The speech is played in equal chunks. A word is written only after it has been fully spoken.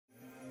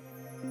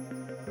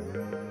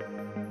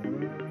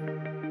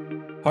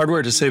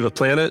Hardware to Save a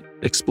Planet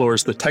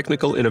explores the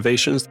technical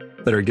innovations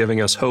that are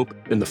giving us hope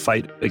in the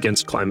fight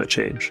against climate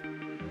change.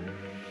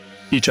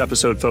 Each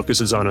episode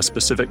focuses on a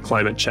specific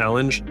climate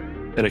challenge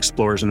and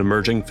explores an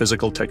emerging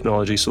physical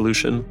technology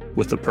solution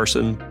with the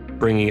person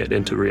bringing it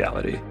into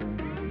reality.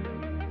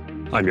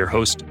 I'm your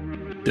host,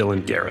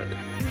 Dylan Garrett.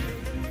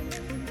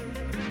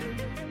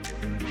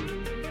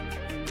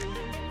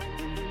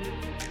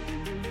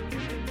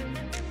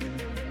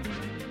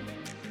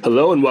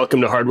 Hello and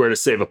welcome to Hardware to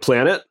Save a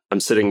Planet. I'm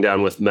sitting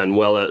down with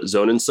Manuela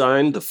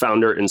Zoninsein, the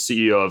founder and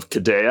CEO of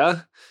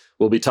Kadeya.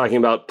 We'll be talking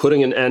about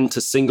putting an end to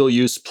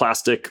single-use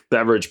plastic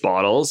beverage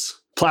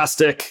bottles.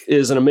 Plastic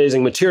is an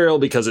amazing material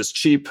because it's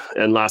cheap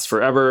and lasts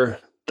forever.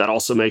 That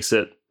also makes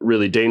it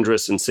really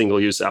dangerous in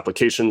single-use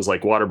applications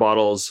like water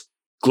bottles.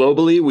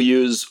 Globally, we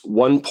use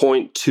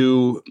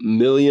 1.2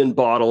 million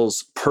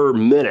bottles per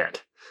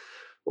minute.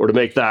 Or to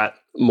make that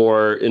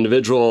more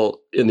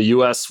individual, in the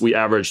US, we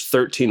average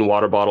 13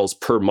 water bottles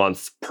per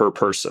month per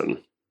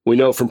person. We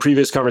know from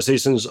previous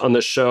conversations on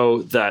this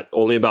show that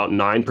only about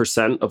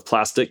 9% of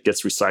plastic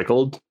gets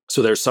recycled.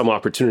 So there's some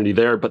opportunity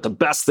there. But the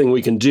best thing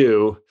we can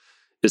do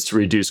is to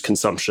reduce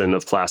consumption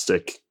of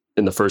plastic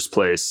in the first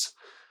place.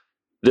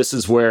 This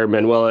is where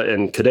Manuela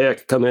and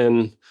Kadeya come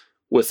in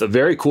with a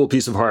very cool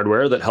piece of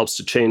hardware that helps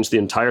to change the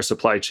entire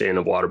supply chain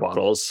of water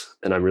bottles.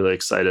 And I'm really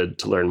excited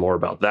to learn more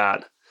about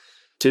that.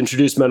 To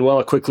introduce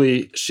Manuela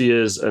quickly, she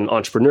is an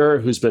entrepreneur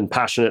who's been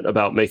passionate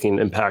about making an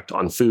impact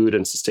on food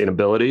and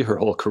sustainability her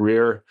whole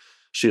career.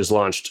 She has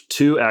launched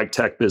 2 ag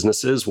tech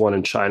businesses, one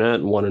in China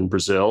and one in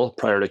Brazil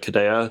prior to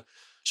Kadeya.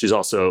 She's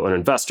also an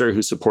investor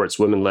who supports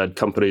women-led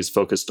companies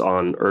focused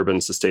on urban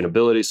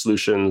sustainability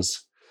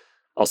solutions.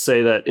 I'll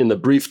say that in the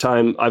brief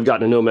time I've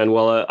gotten to know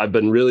Manuela, I've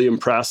been really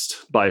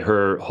impressed by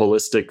her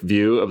holistic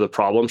view of the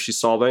problem she's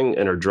solving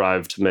and her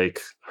drive to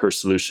make her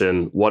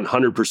solution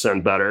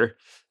 100% better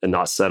and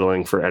not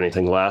settling for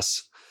anything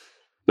less.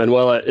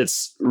 Manuela,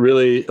 it's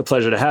really a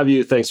pleasure to have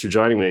you. Thanks for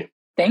joining me.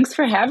 Thanks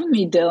for having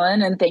me,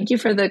 Dylan, and thank you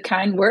for the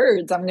kind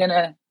words. I'm going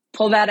to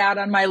pull that out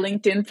on my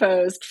LinkedIn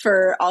post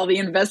for all the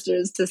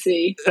investors to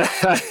see.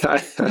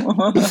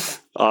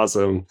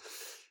 Awesome.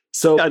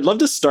 So I'd love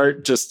to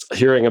start just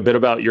hearing a bit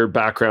about your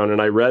background.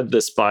 And I read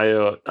this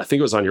bio, I think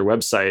it was on your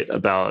website,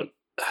 about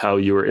how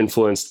you were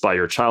influenced by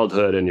your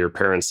childhood and your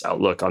parents'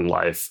 outlook on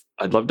life.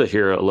 I'd love to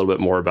hear a little bit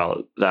more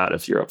about that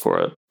if you're up for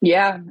it.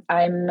 Yeah,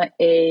 I'm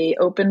an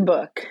open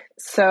book.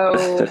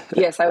 So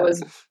yes, I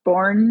was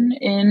born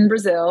in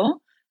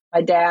Brazil.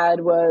 My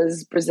dad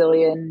was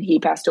Brazilian. He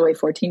passed away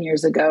 14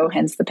 years ago,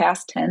 hence the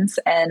past tense.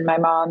 And my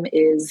mom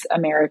is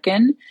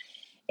American.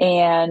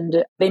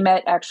 And they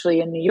met actually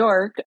in New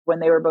York when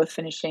they were both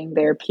finishing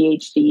their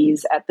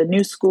PhDs at the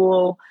New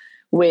School,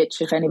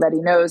 which, if anybody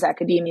knows,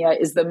 academia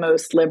is the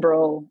most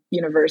liberal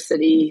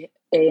university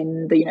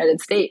in the United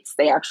States.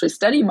 They actually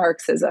study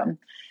Marxism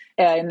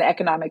in the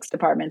economics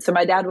department. So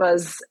my dad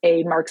was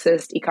a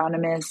Marxist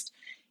economist.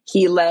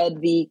 He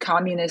led the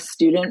communist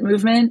student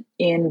movement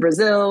in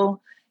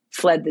Brazil,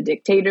 fled the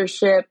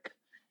dictatorship,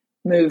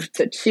 moved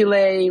to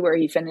Chile, where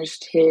he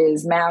finished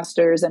his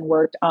master's and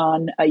worked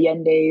on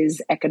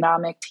Allende's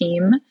economic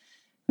team.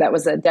 That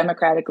was a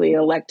democratically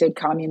elected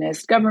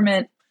communist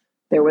government.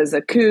 There was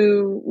a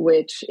coup,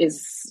 which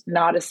is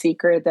not a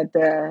secret, that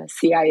the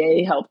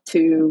CIA helped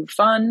to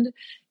fund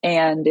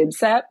and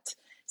incept.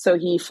 So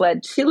he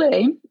fled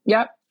Chile.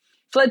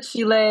 Fled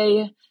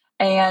Chile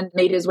and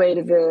made his way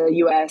to the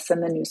US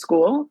and the New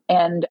School.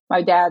 And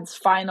my dad's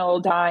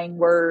final dying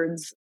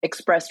words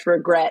expressed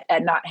regret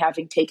at not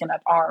having taken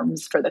up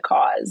arms for the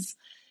cause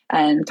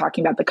and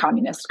talking about the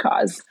communist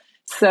cause.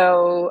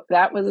 So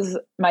that was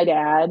my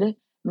dad.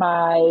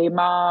 My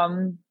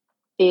mom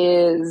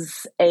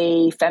is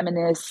a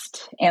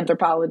feminist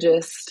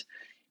anthropologist,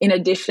 in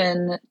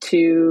addition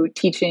to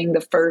teaching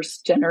the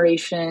first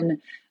generation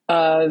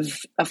of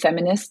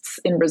feminists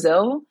in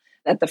Brazil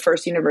at the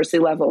first university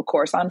level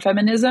course on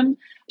feminism.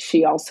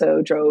 She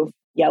also drove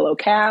yellow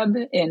cab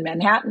in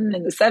Manhattan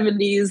in the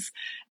 70s,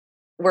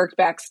 worked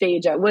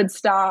backstage at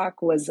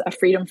Woodstock, was a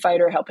freedom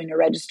fighter helping to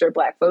register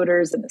Black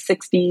voters in the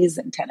 60s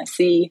in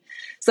Tennessee.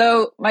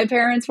 So my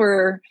parents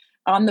were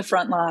on the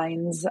front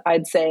lines,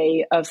 I'd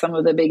say, of some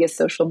of the biggest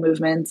social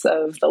movements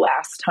of the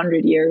last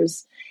 100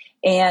 years.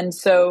 And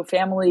so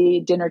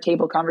family dinner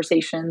table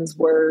conversations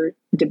were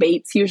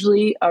debates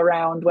usually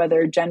around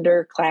whether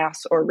gender,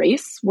 class, or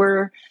race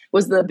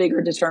was the bigger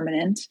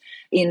determinant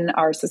in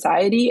our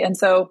society. And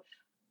so,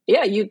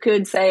 yeah, you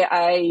could say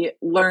I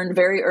learned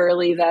very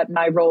early that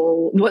my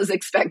role was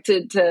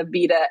expected to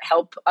be to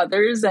help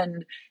others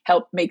and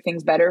help make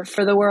things better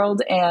for the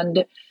world.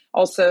 And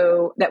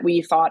also that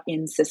we thought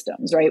in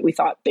systems, right? We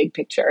thought big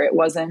picture. It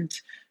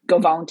wasn't go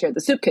volunteer at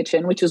the soup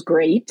kitchen, which was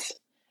great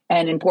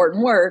and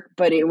important work,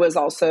 but it was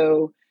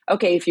also,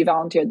 okay, if you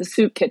volunteer at the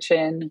soup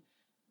kitchen,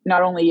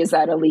 not only is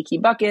that a leaky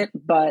bucket,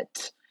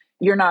 but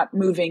you're not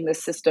moving the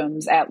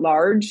systems at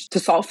large to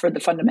solve for the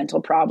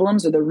fundamental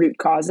problems or the root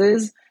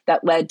causes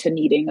that led to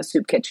needing a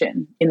soup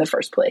kitchen in the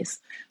first place.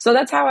 So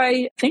that's how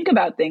I think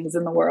about things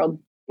in the world.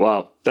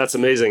 Wow, that's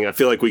amazing. I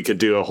feel like we could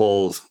do a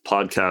whole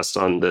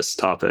podcast on this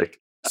topic.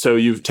 So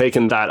you've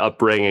taken that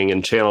upbringing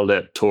and channeled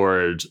it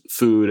toward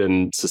food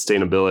and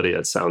sustainability,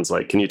 it sounds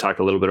like. Can you talk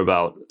a little bit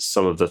about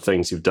some of the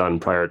things you've done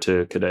prior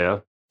to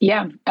Kadeya?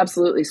 Yeah,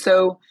 absolutely.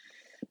 So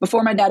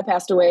before my dad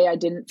passed away, I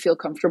didn't feel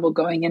comfortable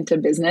going into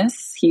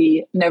business.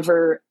 He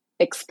never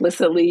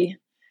explicitly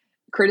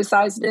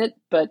criticized it,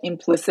 but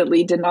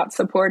implicitly did not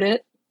support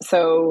it.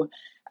 So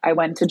I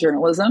went to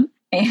journalism,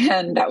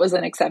 and that was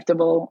an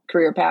acceptable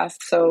career path.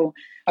 So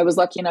I was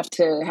lucky enough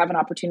to have an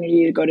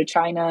opportunity to go to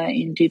China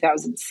in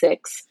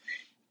 2006.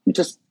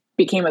 Just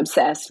became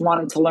obsessed,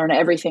 wanted to learn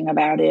everything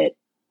about it,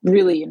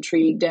 really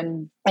intrigued,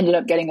 and ended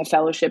up getting a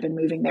fellowship and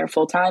moving there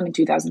full time in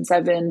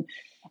 2007,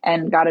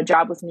 and got a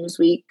job with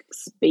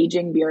Newsweek's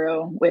Beijing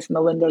bureau with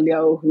Melinda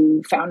Liu,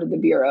 who founded the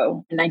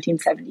bureau in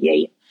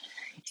 1978.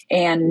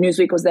 And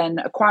Newsweek was then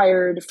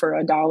acquired for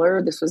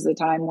 $1. This was the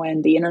time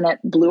when the internet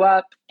blew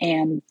up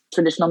and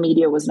traditional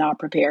media was not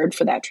prepared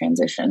for that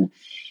transition.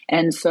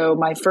 And so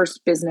my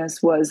first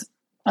business was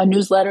a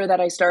newsletter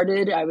that I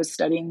started. I was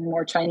studying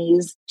more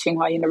Chinese,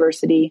 Tsinghua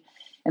University,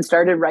 and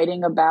started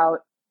writing about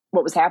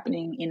what was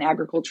happening in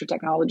agriculture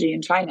technology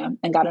in China,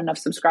 and got enough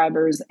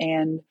subscribers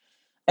and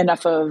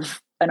enough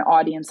of an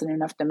audience and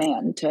enough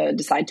demand to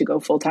decide to go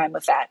full time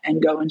with that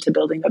and go into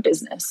building a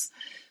business.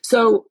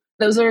 So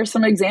those are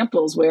some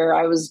examples where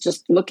I was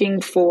just looking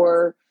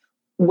for,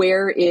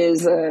 where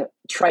is a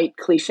trite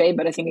cliche,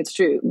 but I think it's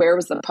true. Where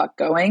was the puck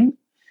going?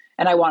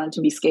 And I wanted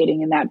to be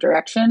skating in that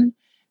direction.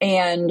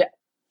 And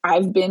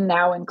I've been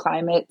now in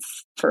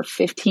climates for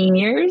 15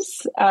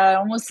 years,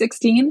 almost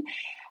 16.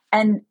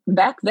 And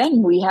back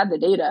then we had the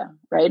data,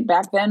 right?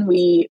 Back then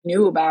we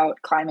knew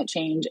about climate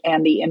change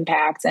and the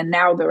impacts. And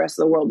now the rest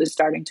of the world is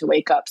starting to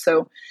wake up.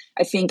 So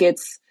I think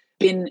it's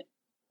been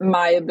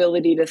my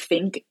ability to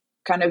think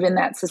kind of in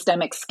that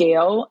systemic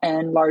scale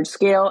and large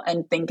scale,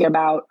 and think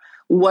about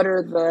what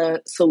are the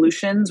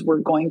solutions we're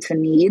going to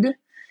need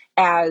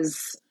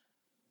as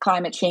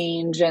climate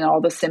change and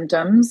all the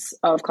symptoms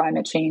of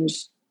climate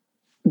change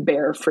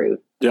bear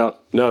fruit. Yeah,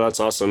 no, that's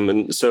awesome.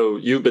 And so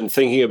you've been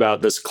thinking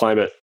about this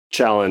climate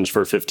challenge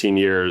for 15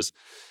 years,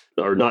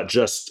 or not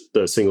just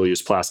the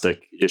single-use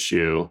plastic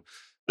issue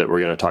that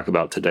we're going to talk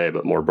about today,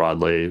 but more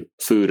broadly,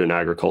 food and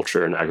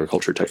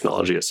agriculture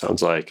technology, it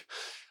sounds like.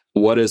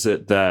 What is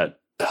it that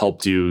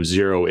helped you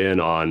zero in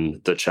on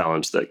the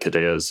challenge that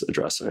Kadeya is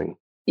addressing?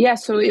 Yeah,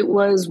 so it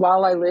was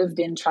while I lived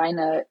in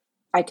China,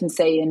 I can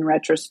say in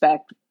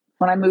retrospect,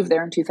 when I moved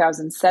there in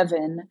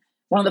 2007,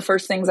 one of the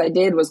first things I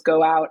did was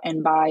go out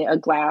and buy a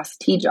glass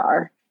tea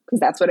jar, because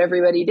that's what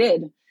everybody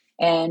did.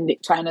 And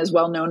China is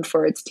well known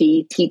for its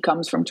tea. Tea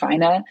comes from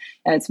China,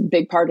 and it's a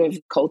big part of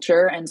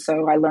culture. And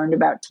so I learned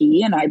about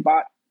tea, and I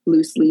bought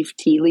loose leaf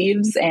tea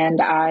leaves, and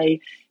I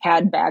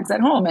had bags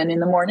at home. And in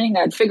the morning,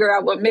 I'd figure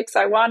out what mix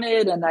I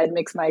wanted, and I'd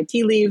mix my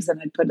tea leaves,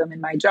 and I'd put them in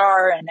my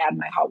jar and add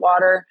my hot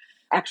water.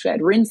 Actually,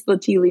 I'd rinse the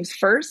tea leaves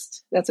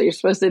first. That's what you're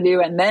supposed to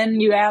do. And then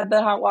you add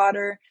the hot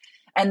water.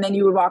 And then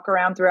you would walk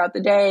around throughout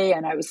the day.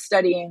 And I was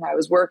studying, I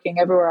was working.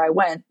 Everywhere I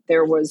went,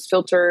 there was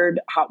filtered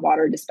hot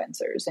water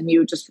dispensers, and you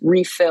would just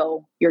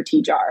refill your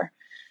tea jar.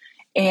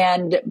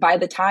 And by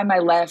the time I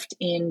left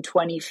in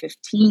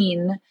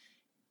 2015,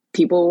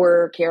 people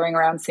were carrying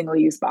around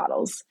single-use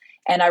bottles.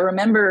 And I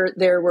remember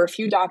there were a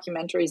few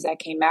documentaries that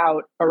came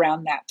out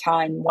around that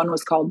time. One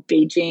was called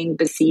Beijing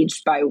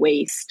Besieged by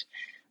Waste,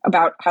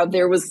 about how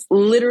there was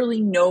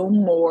literally no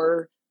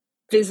more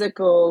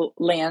physical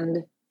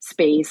land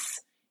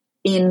space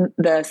in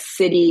the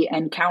city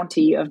and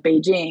county of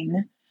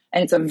Beijing.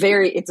 And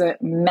it's a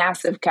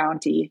massive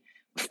county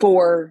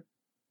for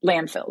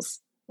landfills.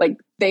 Like,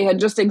 they had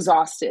just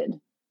exhausted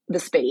the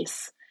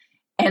space.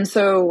 And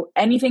so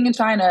anything in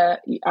China,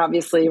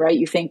 obviously, right,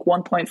 you think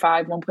 1.5,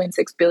 1.6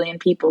 billion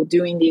people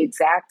doing the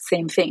exact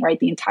same thing, right?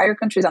 The entire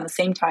country is on the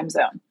same time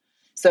zone.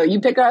 So you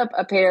pick up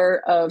a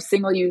pair of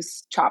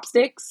single-use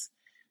chopsticks,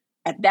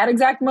 at that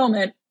exact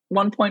moment,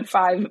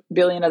 1.5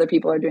 billion other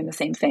people are doing the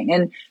same thing.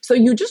 And so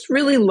you just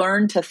really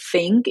learn to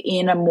think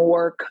in a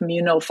more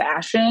communal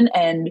fashion.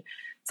 And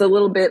it's a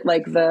little bit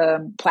like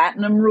the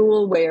platinum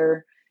rule,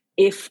 where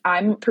if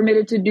I'm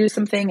permitted to do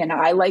something and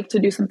I like to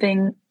do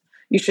something,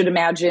 you should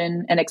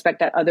imagine and expect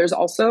that others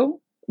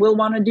also will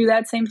want to do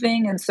that same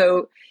thing. And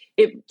so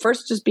it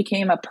first just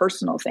became a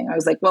personal thing. I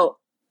was like, well,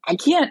 I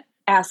can't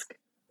ask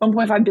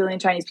 1.5 billion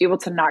Chinese people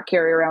to not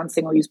carry around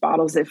single-use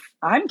bottles if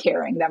I'm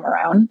carrying them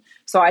around.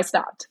 So I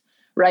stopped,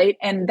 right?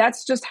 And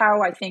that's just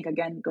how I think,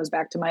 again, goes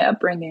back to my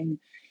upbringing.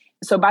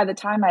 So by the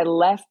time I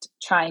left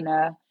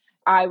China,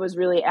 I was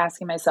really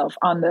asking myself,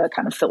 on the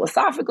kind of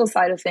philosophical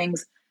side of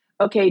things,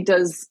 okay,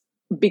 does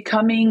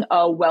becoming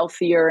a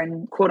wealthier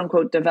and quote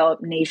unquote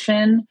developed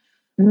nation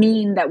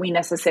mean that we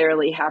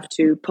necessarily have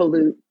to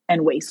pollute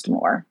and waste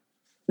more?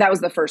 That was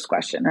the first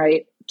question,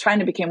 right?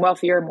 China became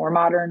wealthier, more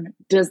modern.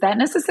 Does that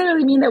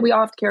necessarily mean that we all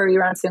have to carry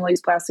around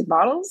single-use plastic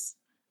bottles?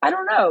 I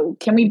don't know.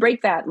 Can we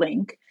break that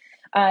link?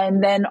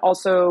 And then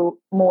also,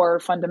 more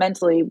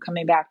fundamentally,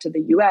 coming back to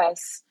the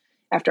US,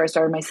 after I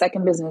started my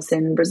second business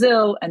in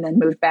Brazil and then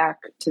moved back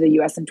to the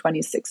US in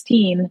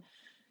 2016.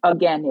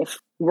 Again, if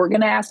we're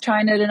going to ask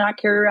China to not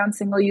carry around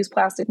single-use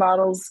plastic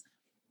bottles,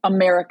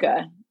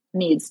 America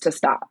needs to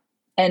stop.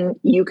 And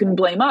you can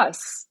blame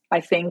us,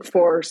 I think,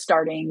 for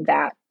starting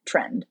that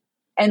trend.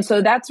 And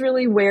so that's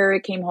really where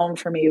it came home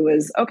for me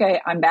was, okay,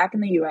 I'm back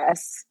in the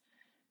US.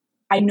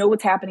 I know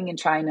what's happening in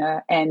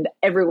China and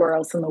everywhere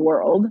else in the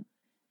world.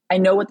 I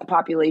know what the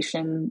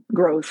population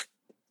growth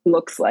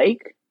looks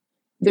like.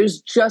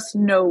 There's just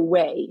no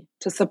way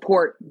to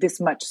support this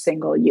much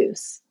single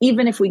use,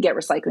 even if we get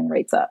recycling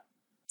rates up.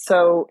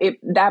 So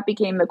that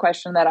became the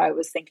question that I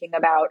was thinking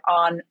about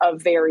on a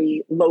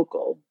very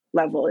local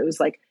level. It was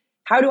like,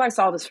 how do I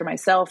solve this for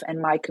myself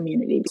and my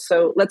community?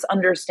 So let's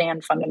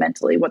understand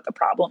fundamentally what the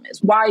problem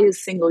is. Why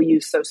is single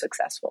use so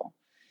successful?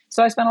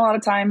 So I spent a lot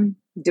of time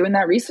doing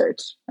that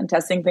research and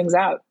testing things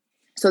out.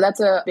 So that's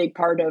a big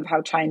part of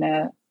how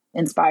China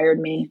inspired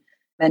me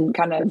and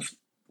kind of,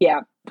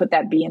 put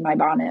that bee in my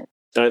bonnet.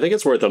 And I think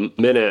it's worth a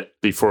minute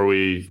before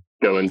we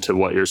go into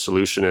what your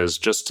solution is,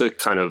 just to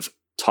kind of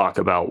talk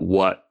about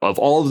what, of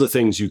all of the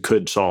things you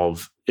could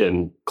solve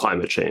in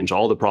climate change,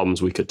 all the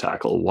problems we could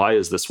tackle, why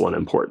is this one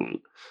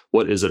important?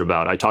 What is it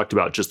about? I talked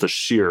about just the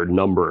sheer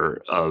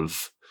number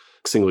of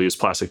single-use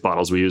plastic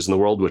bottles we use in the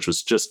world, which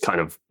was just kind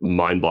of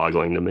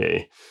mind-boggling to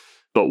me.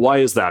 But why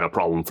is that a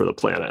problem for the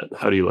planet?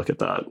 How do you look at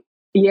that?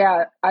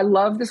 Yeah, I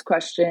love this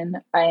question.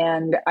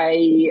 And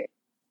I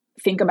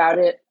think about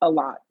it a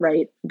lot,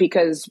 right?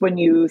 Because when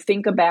you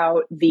think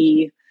about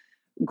the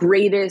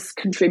greatest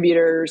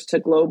contributors to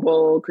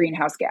global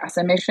greenhouse gas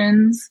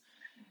emissions,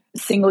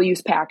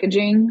 single-use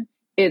packaging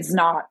is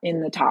not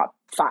in the top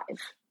 5,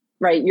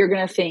 right? You're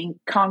going to think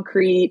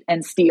concrete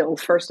and steel,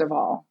 first of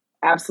all.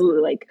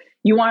 Absolutely. Like,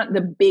 you want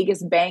the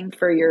biggest bang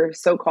for your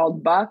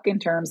so-called buck in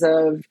terms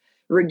of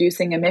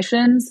reducing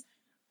emissions,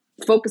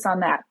 focus on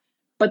that.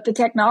 But the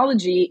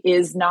technology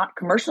is not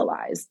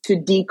commercialized to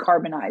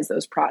decarbonize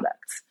those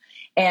products.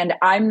 And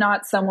I'm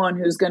not someone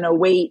who's going to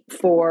wait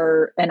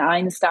for an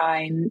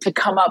Einstein to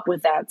come up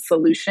with that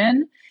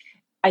solution.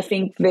 I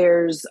think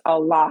there's a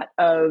lot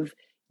of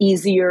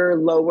easier,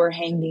 lower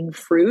hanging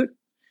fruit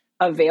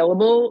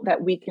available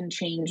that we can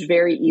change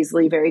very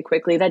easily, very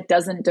quickly. That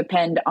doesn't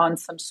depend on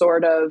some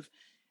sort of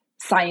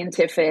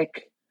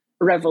scientific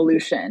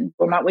revolution.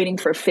 We're not waiting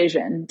for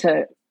fission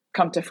to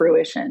come to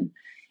fruition.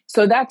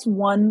 So that's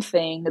one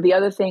thing. The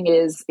other thing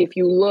is, if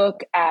you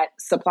look at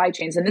supply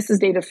chains, and this is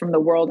data from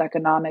the World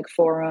Economic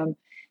Forum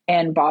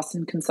and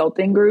Boston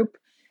Consulting Group,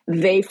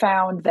 they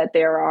found that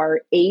there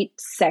are 8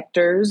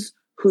 sectors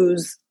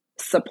whose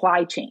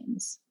supply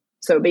chains,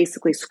 so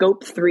basically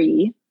scope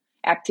 3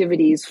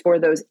 activities for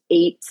those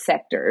 8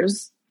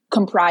 sectors,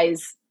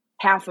 comprise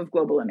half of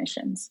global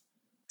emissions.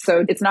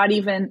 So it's not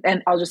even,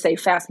 and I'll just say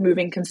fast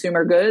moving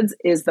consumer goods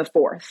is the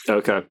 4th.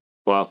 Okay.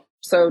 Wow.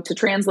 So to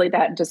translate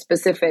that into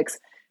specifics,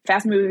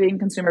 fast moving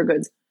consumer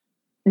goods,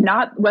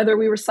 not whether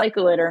we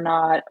recycle it or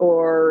not,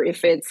 or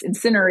if it's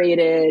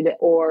incinerated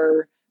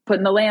or put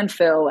in the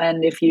landfill,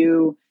 and if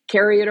you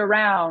carry it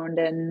around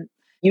and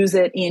use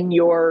it in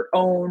your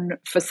own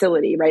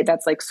facility, right?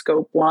 That's like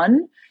scope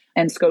 1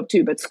 and scope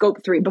 2, but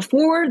scope 3,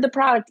 before the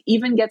product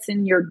even gets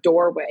in your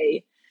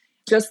doorway,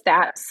 just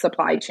that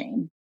supply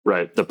chain.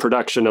 Right. The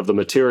production of the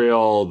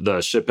material,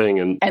 the shipping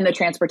and the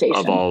transportation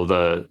of all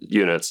the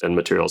units and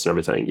materials and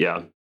everything.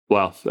 Yeah.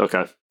 Wow.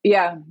 Okay.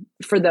 Yeah.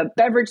 For the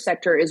beverage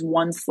sector is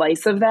one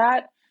slice of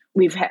that.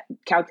 We've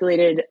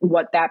calculated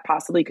what that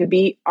possibly could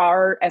be.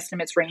 Our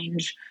estimates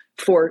range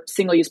for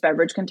single-use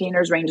beverage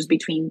containers ranges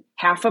between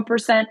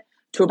 0.5%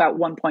 to about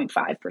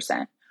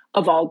 1.5%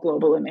 of all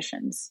global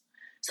emissions.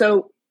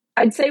 So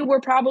I'd say we're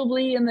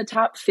probably in the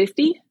top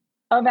 50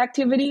 of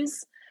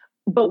activities.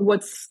 But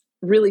what's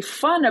really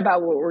fun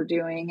about what we're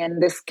doing,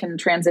 and this can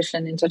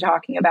transition into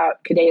talking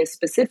about Kadeya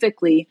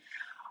specifically,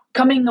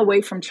 coming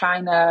away from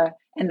China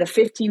and the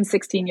 15,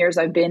 16 years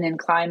I've been in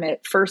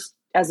climate, first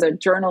as a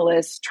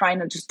journalist, trying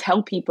to just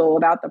tell people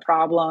about the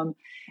problem,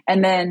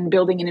 and then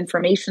building an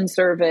information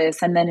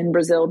service, and then in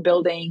Brazil,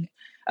 building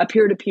a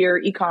peer-to-peer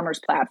e-commerce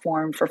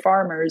platform for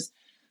farmers.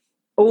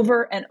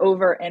 Over and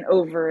over and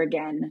over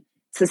again,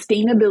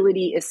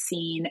 sustainability is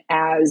seen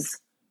as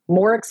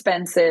more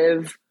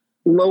expensive,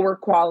 lower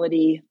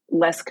quality,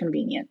 less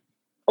convenient.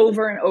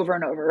 Over and over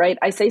and over, right?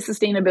 I say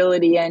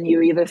sustainability and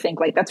you either think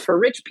like that's for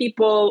rich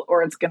people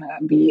or it's going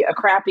to be a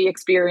crappy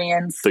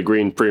experience. The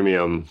green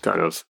premium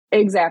kind of.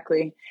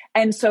 Exactly.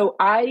 And so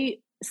I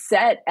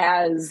set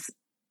as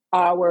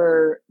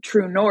our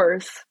true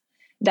north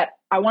that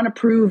I want to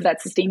prove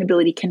that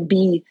sustainability can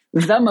be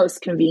the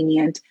most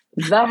convenient,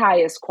 the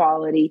highest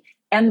quality,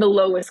 and the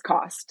lowest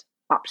cost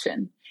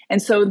option.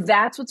 And so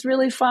that's what's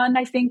really fun,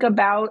 I think,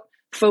 about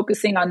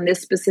focusing on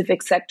this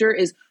specific sector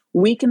is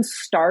we can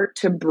start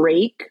to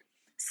break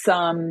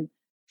some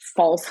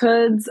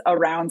falsehoods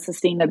around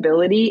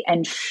sustainability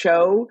and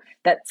show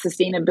that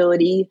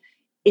sustainability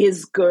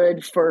is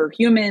good for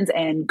humans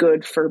and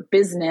good for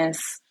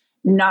business,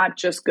 not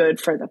just good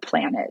for the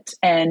planet.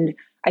 And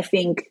I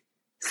think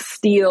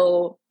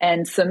steel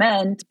and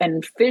cement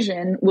and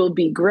fission will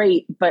be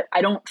great, but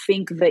I don't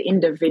think the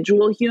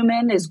individual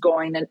human is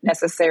going to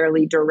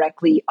necessarily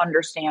directly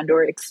understand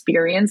or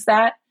experience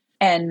that.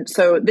 And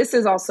so this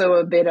is also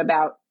a bit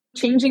about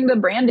changing the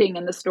branding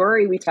and the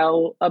story we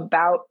tell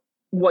about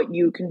what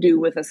you can do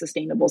with a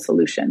sustainable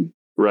solution.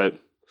 Right.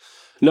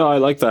 No, I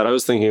like that. I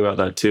was thinking about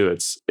that too.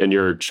 And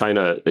your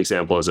China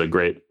example is a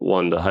great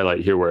one to highlight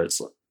here, where it's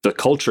the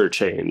culture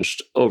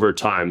changed over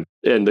time.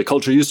 And the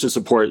culture used to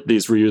support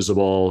these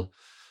reusable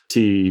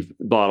tea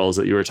bottles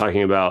that you were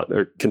talking about,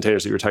 or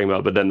containers that you were talking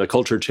about, but then the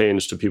culture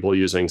changed to people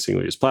using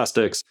single-use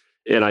plastics.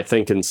 And I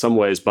think in some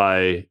ways,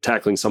 by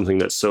tackling something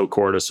that's so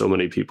core to so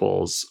many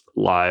people's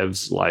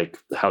lives, like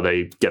how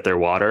they get their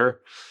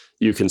water,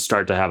 you can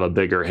start to have a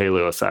bigger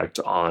halo effect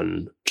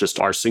on just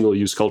our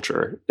single-use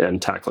culture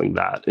and tackling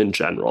that in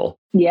general.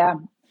 Yeah,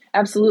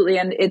 absolutely.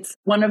 And it's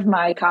one of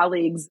my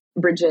colleagues,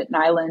 Bridget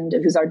Nyland,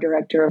 who's our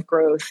director of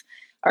growth,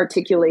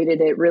 articulated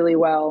it really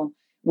well,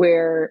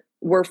 where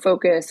we're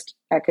focused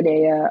at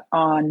Kadeya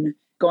on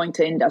going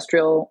to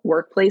industrial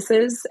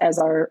workplaces as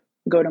our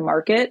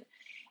go-to-market.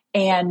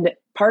 And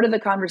part of the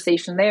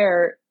conversation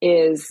there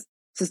is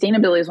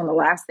sustainability is one of the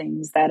last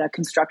things that a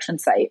construction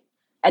site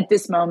at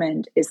this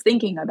moment is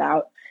thinking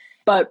about.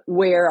 But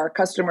where our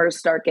customers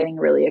start getting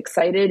really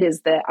excited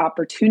is the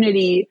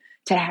opportunity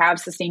to have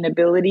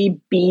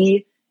sustainability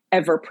be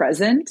ever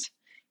present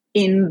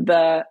in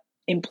the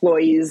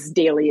employees'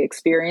 daily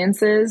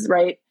experiences,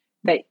 right?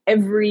 That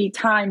every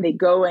time they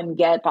go and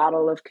get a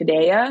bottle of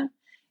Kadeya,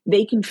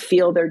 they can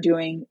feel they're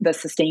doing the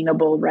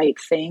sustainable right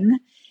thing.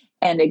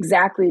 And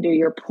exactly to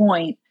your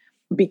point,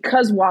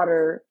 because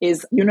water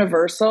is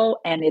universal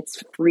and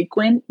it's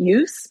frequent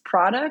use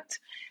product,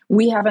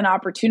 we have an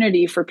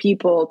opportunity for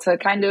people to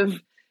kind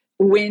of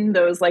win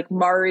those like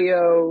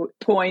Mario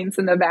points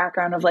in the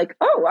background of like,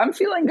 oh, I'm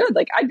feeling good.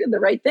 Like I did the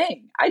right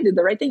thing. I did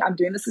the right thing. I'm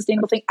doing the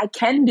sustainable thing. I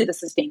can do the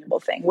sustainable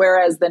thing.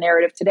 Whereas the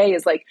narrative today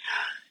is like,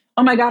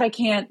 oh my God, I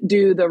can't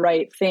do the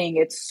right thing.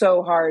 It's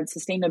so hard.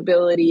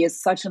 Sustainability is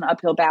such an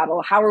uphill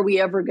battle. How are we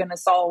ever going to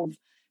solve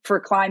for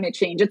climate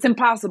change? It's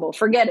impossible.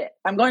 Forget it.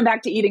 I'm going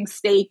back to eating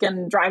steak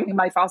and driving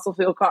my fossil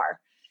fuel car.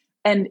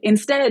 And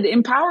instead,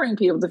 empowering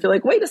people to feel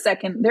like, wait a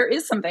second, there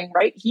is something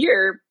right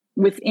here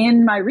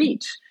within my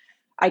reach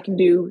I can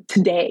do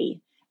today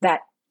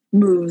that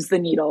moves the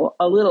needle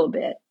a little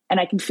bit. And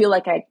I can feel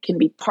like I can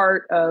be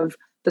part of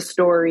the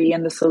story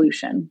and the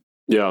solution.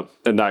 Yeah.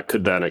 And that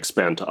could then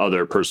expand to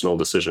other personal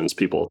decisions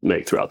people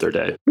make throughout their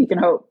day. We can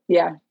hope.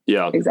 Yeah.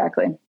 Yeah.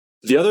 Exactly.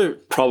 The other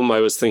problem I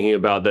was thinking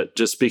about, that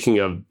just speaking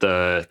of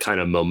the kind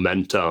of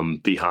momentum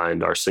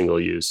behind our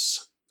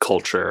single-use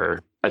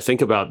culture, I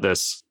think about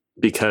this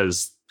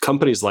because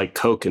companies like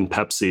Coke and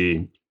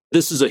Pepsi,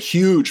 this is a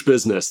huge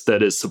business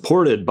that is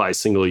supported by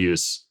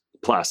single-use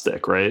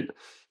plastic, right,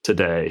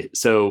 today.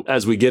 So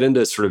as we get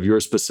into sort of your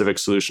specific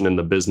solution in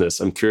the business,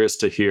 I'm curious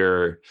to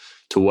hear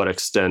to what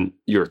extent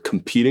you're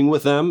competing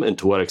with them and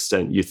to what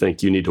extent you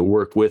think you need to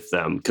work with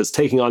them, because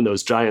taking on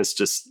those giants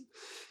just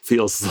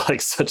feels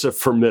like such a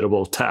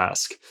formidable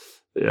task.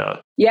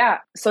 Yeah. Yeah.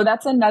 So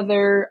that's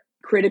another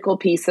critical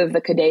piece of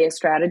the Kadeya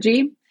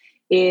strategy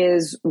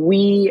is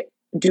we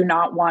do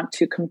not want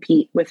to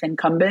compete with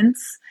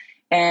incumbents,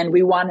 and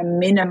we want to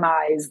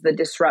minimize the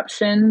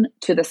disruption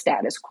to the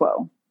status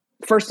quo.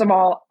 First of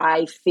all,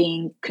 I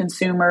think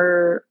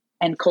consumer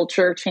and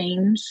culture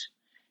change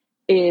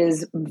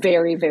is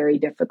very, very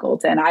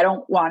difficult. And I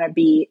don't want to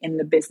be in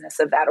the business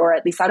of that, or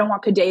at least I don't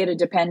want Kadeya to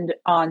depend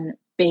on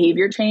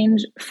behavior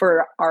change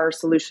for our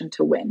solution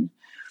to win.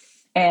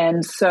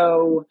 And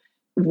so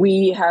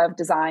we have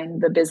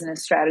designed the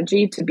business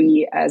strategy to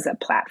be as a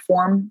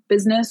platform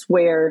business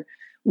where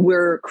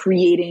we're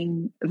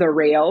creating the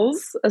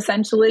rails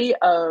essentially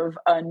of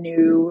a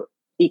new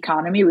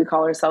economy. We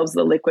call ourselves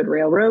the liquid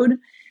railroad,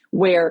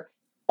 where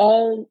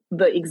all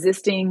the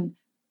existing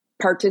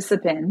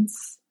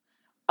participants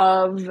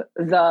of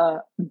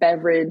the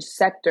beverage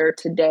sector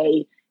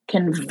today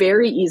can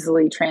very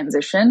easily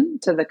transition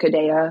to the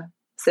Kadeya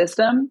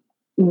system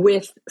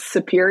with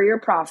superior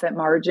profit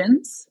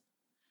margins.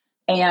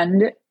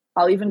 And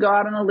I'll even go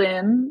out on a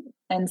limb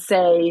and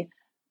say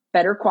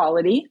better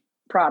quality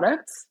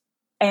products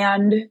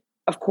and,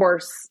 of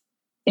course,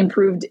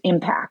 improved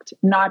impact,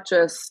 not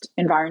just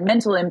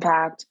environmental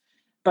impact,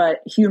 but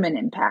human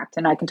impact.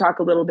 And I can talk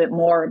a little bit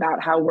more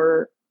about how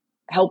we're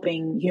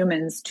helping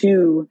humans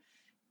to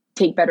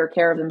take better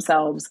care of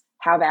themselves,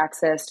 have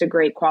access to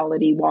great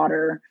quality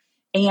water,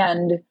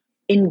 and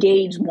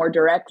engage more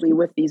directly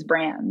with these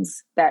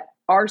brands that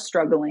are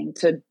struggling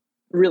to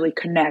really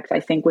connect, I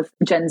think, with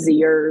Gen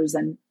Zers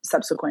and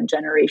subsequent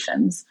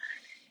generations.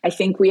 I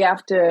think we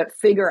have to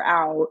figure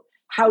out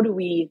how do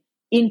we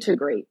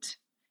integrate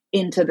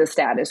into the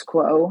status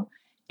quo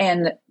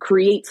and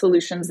create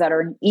solutions that are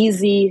an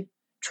easy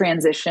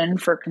transition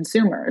for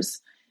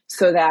consumers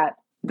so that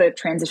the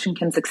transition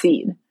can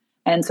succeed.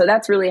 And so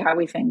that's really how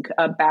we think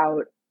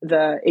about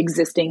the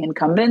existing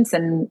incumbents.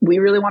 And we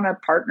really want to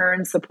partner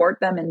and support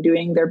them in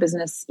doing their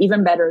business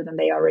even better than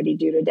they already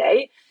do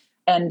today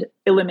and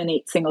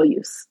eliminate single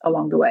use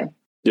along the way.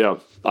 Yeah,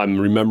 I'm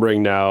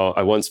remembering now,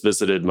 I once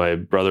visited my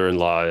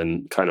brother-in-law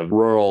in kind of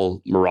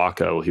rural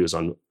Morocco. He was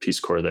on Peace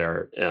Corps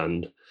there.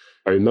 And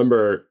I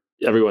remember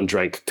everyone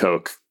drank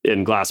Coke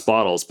in glass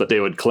bottles, but they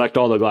would collect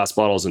all the glass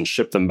bottles and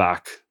ship them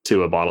back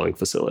to a bottling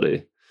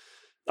facility.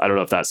 I don't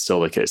know if that's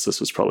still the case. This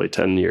was probably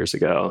 10 years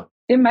ago.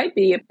 It might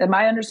be.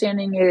 My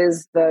understanding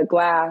is the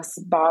glass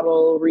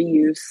bottle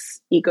reuse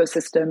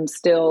ecosystem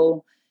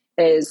still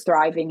is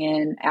thriving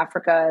in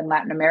Africa and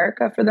Latin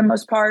America for the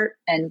most part,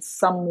 and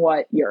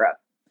somewhat Europe.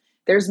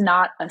 There's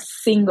not a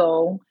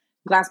single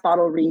glass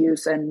bottle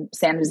reuse and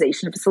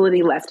sanitization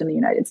facility left in the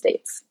United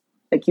States.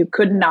 Like, you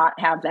could not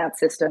have that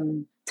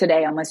system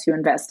today unless you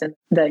invest in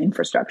the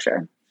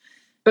infrastructure.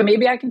 But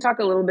maybe I can talk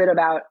a little bit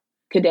about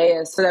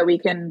Kadeya so that we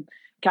can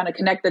kind of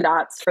connect the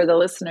dots for the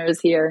listeners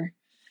here.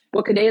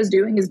 What Kadeya is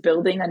doing is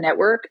building a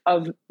network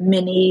of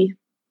mini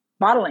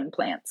bottling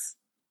plants.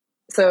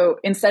 So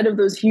instead of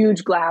those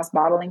huge glass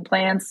bottling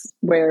plants,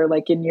 where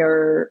like in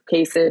your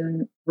case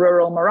in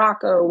rural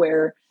Morocco,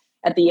 where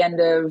at the end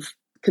of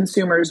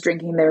consumers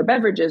drinking their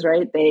beverages,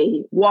 right,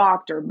 they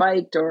walked or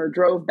biked or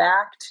drove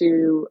back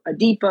to a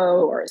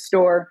depot or a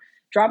store,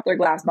 dropped their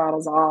glass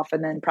bottles off,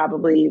 and then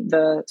probably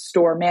the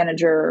store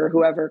manager or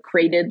whoever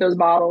created those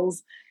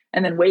bottles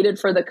and then waited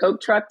for the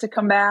Coke truck to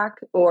come back,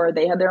 or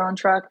they had their own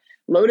truck,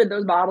 loaded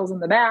those bottles in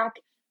the back,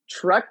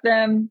 trucked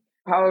them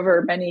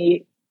however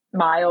many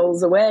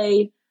miles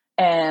away,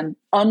 and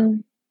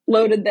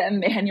unloaded them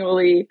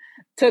manually,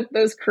 took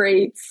those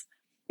crates.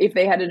 If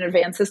they had an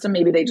advanced system,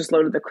 maybe they just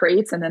loaded the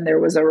crates and then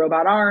there was a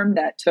robot arm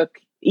that took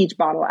each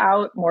bottle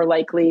out. More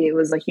likely it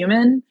was a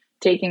human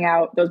taking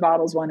out those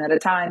bottles one at a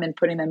time and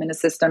putting them in a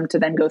system to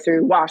then go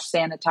through, wash,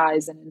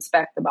 sanitize, and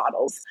inspect the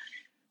bottles,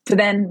 to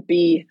then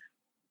be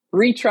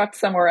retrucked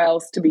somewhere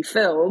else to be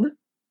filled,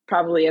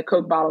 probably a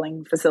Coke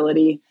bottling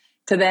facility,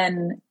 to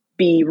then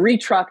be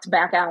retrucked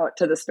back out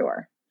to the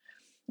store,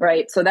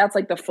 right? So that's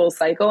like the full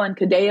cycle. And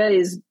Kadeya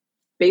is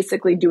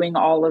basically doing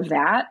all of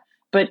that,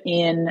 but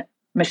in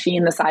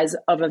machine the size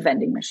of a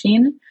vending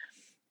machine.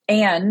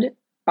 And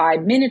by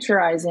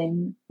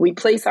miniaturizing, we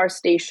place our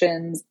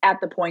stations at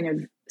the point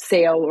of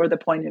sale or the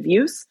point of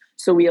use.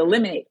 So we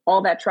eliminate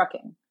all that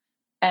trucking.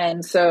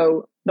 And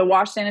so the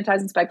wash, sanitize,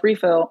 inspect,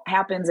 refill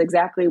happens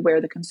exactly where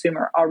the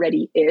consumer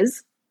already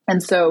is.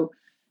 And so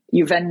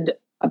you vend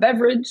a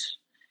beverage.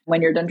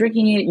 When you're done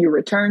drinking it, you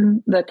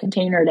return the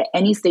container to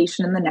any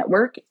station in the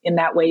network. In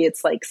that way,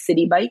 it's like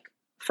City Bike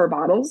for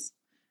bottles.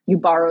 You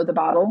borrow the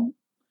bottle,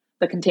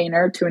 the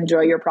container, to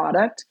enjoy your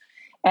product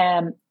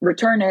and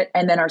return it.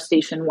 And then our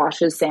station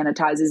washes,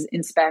 sanitizes,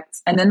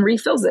 inspects, and then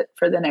refills it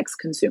for the next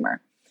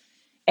consumer.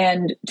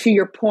 And to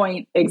your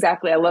point,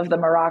 exactly, I love the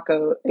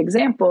Morocco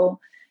example.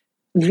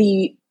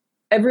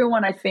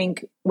 Everyone, I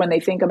think, when they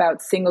think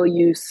about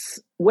single-use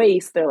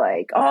waste, they're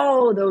like,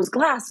 oh, those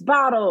glass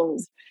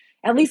bottles.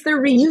 At least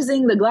they're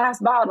reusing the glass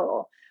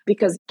bottle,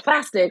 because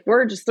plastic,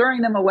 we're just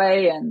throwing them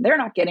away and they're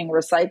not getting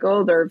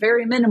recycled or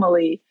very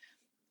minimally.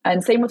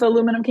 And same with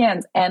aluminum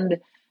cans. And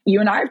you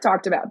and I have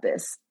talked about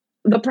this.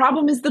 The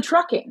problem is the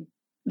trucking.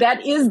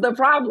 That is the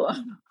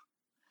problem.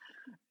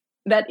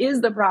 That is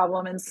the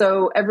problem. And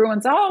so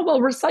everyone's, oh, well,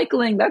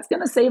 recycling, that's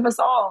going to save us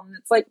all. And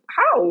it's like,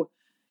 how?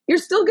 You're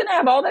still going to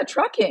have all that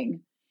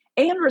trucking.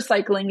 And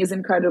recycling is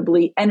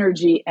incredibly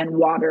energy and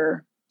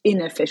water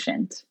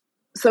inefficient.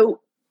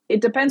 So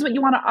it depends what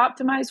you want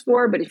to optimize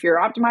for. But if you're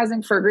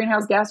optimizing for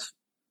greenhouse gas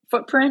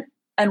footprint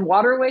and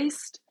water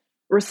waste,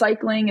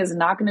 recycling is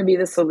not going to be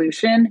the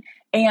solution.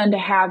 And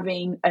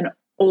having an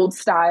old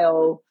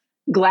style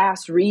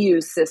glass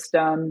reuse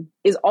system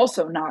is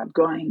also not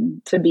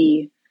going to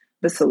be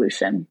the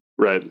solution.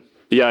 Right.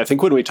 Yeah, I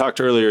think when we talked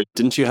earlier,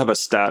 didn't you have a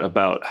stat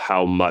about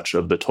how much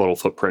of the total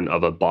footprint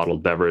of a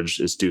bottled beverage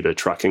is due to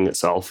trucking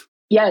itself?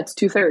 Yeah, it's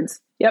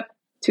 2/3. Yep,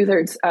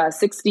 2/3,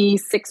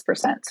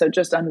 66%. So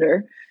just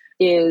under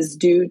is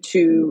due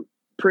to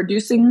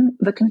producing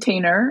the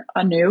container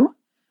anew,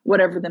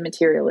 whatever the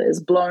material is,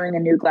 blowing a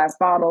new glass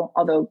bottle,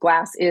 although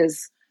glass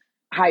is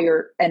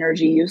higher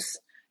energy use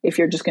if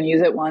you're just going to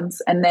use it once,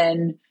 and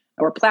then,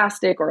 or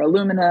plastic or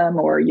aluminum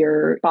or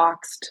your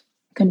boxed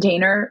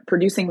container,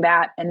 producing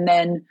that, and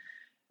then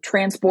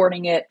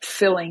transporting it,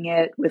 filling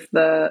it with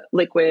the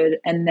liquid,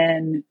 and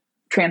then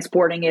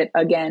transporting it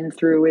again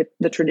through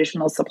the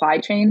traditional supply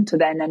chain to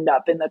then end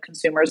up in the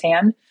consumer's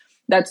hand.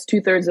 That's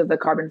 2/3 of the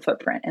carbon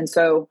footprint. And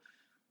so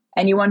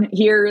anyone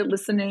here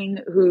listening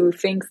who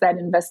thinks that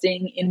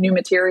investing in new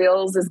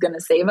materials is going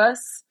to save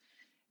us,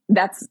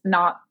 that's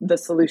not the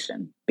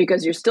solution,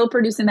 because you're still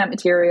producing that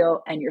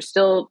material and you're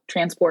still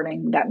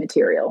transporting that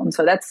material. And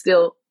so that's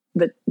still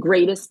the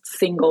greatest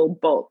single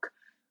bulk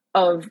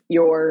of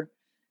your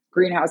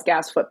greenhouse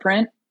gas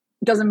footprint.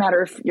 It doesn't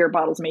matter if your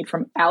bottle's made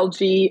from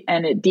algae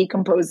and it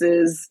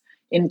decomposes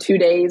in 2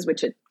 days,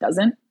 which it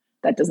doesn't.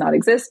 That does not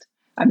exist.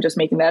 I'm just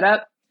making that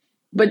up.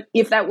 But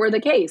if that were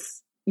the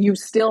case, you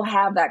still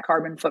have that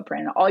carbon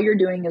footprint. All you're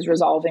doing is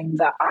resolving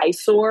the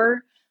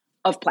eyesore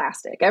of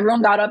plastic.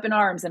 Everyone got up in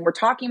arms and we're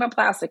talking about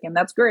plastic, and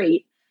that's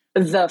great.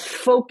 The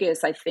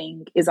focus, I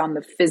think, is on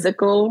the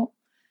physical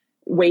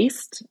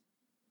waste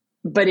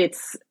but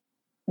it's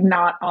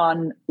not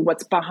on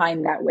what's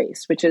behind that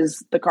waste, which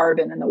is the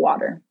carbon and the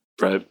water.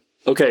 Right.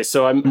 Okay,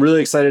 so I'm really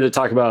excited to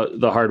talk about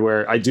the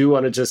hardware. I do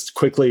want to just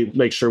quickly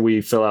make sure we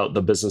fill out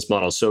the business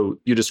model. So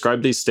you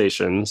described these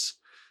stations.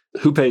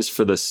 Who pays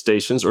for the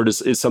stations? Or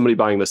is somebody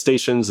buying the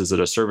stations? Is it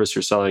a service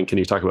you're selling? Can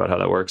you talk about how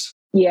that works?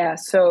 Yeah,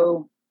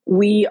 so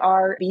we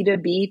are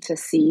B2B to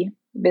C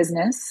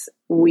business.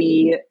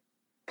 We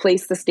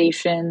place the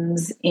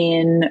stations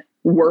in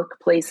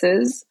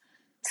workplaces,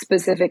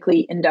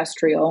 specifically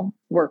industrial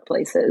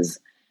workplaces.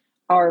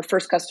 Our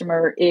first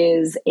customer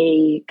is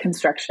a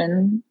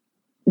construction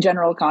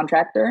general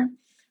contractor.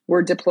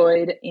 We're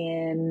deployed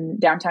in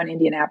downtown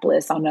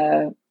Indianapolis on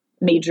a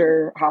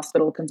major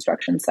hospital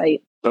construction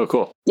site. Oh,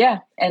 cool. Yeah.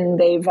 And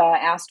they've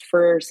asked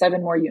for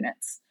 7 more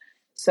units.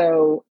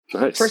 So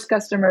Nice. First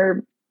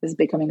customer is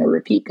becoming a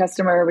repeat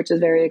customer, which is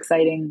very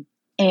exciting.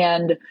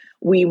 And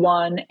we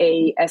won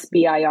a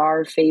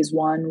SBIR phase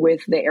 1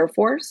 with the Air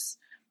Force.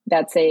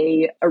 That's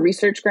a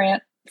research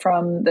grant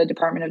from the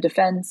Department of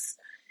Defense.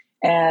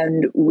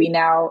 And we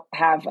now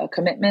have a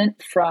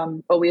commitment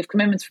we have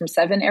commitments from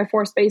 7 Air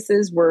Force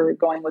bases. We're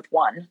going with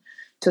 1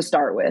 to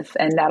start with,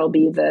 and that'll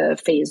be the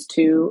phase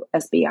 2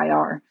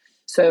 SBIR.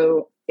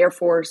 So Air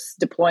Force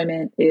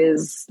deployment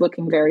is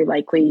looking very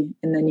likely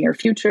in the near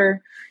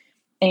future.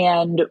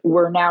 And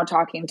we're now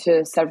talking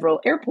to several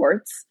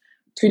airports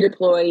to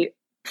deploy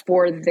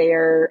for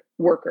their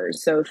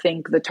workers. So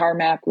think the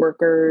tarmac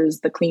workers,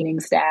 the cleaning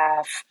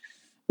staff,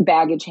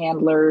 baggage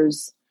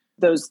handlers,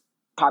 those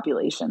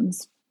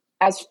populations.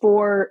 As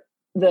for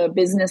the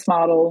business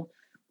model,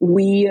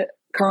 we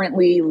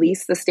currently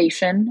lease the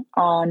station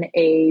on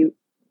a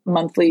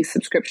monthly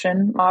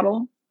subscription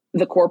model.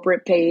 The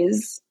corporate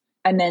pays,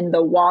 and then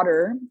the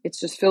water, it's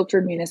just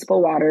filtered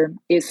municipal water,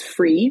 is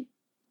free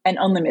and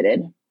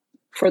unlimited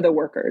for the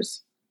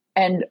workers.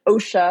 And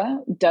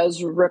OSHA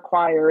does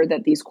require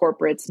that these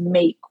corporates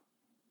make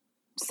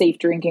safe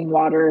drinking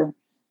water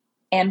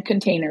and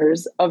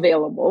containers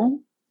available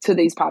to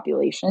these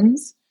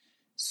populations.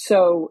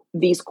 So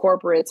these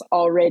corporates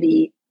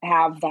already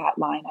have that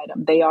line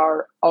item. They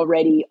are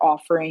already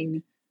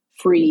offering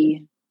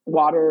free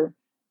water,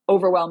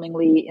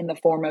 overwhelmingly in the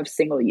form of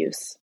single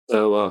use.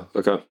 Oh, wow.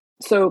 Okay.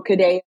 So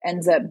Kadeya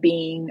ends up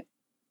being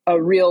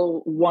a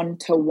real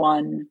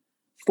one-to-one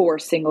for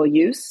single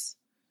use.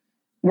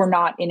 We're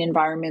not in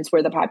environments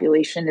where the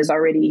population is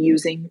already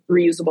using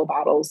reusable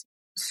bottles,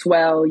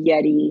 Swell,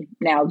 Yeti,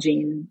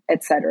 Nalgene,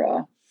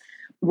 etc.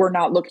 We're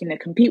not looking to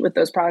compete with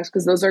those products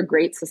because those are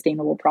great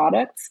sustainable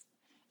products.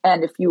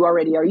 And if you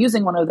already are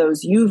using one of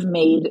those, you've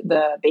made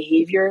the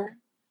behavior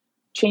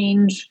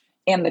change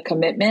and the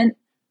commitment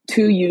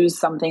to use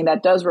something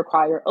that does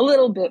require a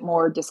little bit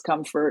more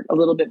discomfort, a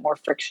little bit more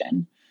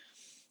friction.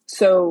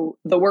 So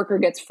the worker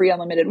gets free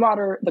unlimited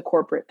water, the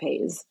corporate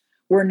pays.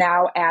 We're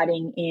now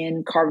adding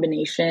in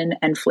carbonation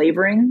and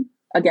flavoring.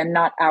 Again,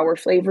 not our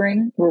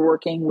flavoring. We're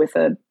working with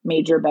a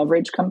major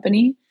beverage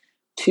company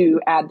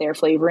to add their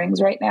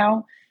flavorings right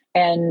now.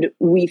 And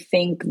we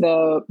think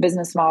the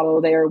business model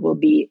there will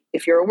be,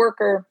 if you're a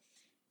worker,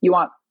 you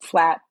want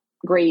flat,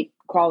 great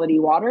quality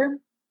water,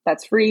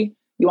 that's free.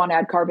 You want to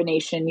add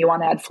carbonation, you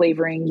want to add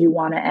flavoring, you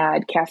want to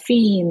add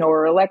caffeine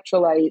or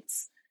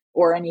electrolytes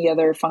or any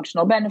other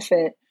functional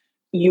benefit,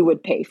 you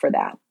would pay for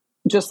that.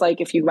 Just like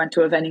if you went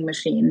to a vending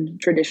machine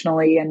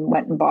traditionally and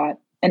went and bought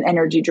an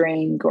energy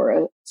drink or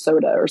a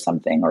soda or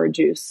something or a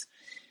juice.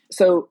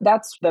 So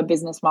that's the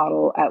business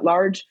model at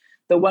large.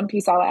 The one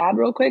piece I'll add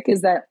real quick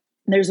is that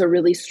there's a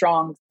really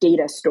strong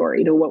data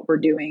story to what we're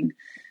doing.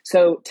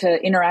 So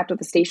to interact with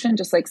the station,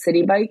 just like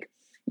City Bike,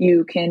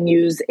 you can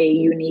use a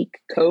unique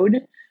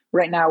code.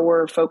 Right now,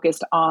 we're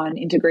focused on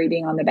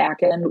integrating on the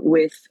back end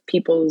with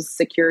people's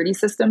security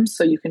systems.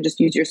 So you can just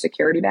use your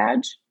security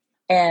badge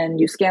and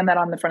you scan that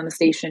on the front of the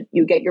station.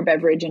 You get your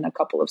beverage in a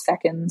couple of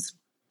seconds.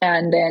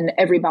 And then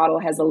every bottle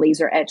has a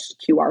laser etched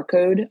QR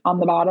code on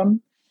the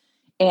bottom.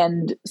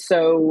 And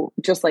so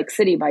just like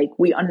City Bike,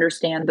 we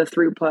understand the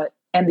throughput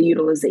and the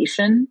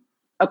utilization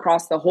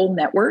across the whole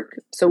network.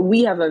 So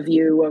we have a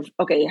view of,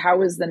 okay,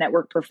 how is the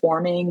network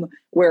performing?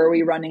 Where are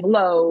we running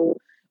low?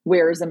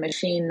 Where is a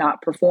machine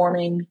not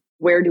performing?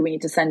 Where do we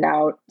need to send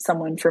out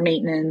someone for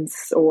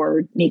maintenance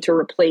or need to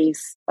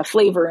replace a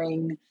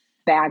flavoring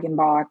bag and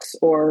box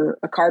or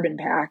a carbon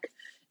pack?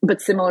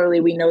 But similarly,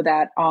 we know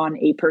that on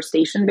a per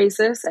station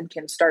basis and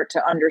can start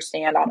to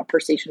understand on a per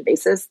station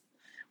basis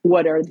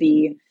what are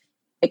the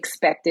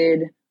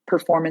expected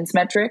performance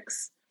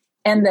metrics.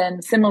 And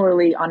then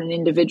similarly, on an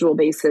individual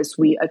basis,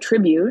 we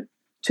attribute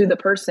to the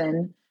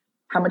person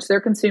how much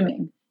they're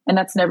consuming. And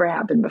that's never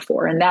happened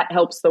before. And that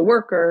helps the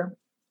worker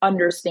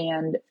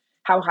understand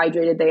how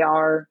hydrated they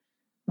are,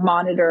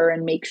 monitor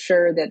and make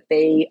sure that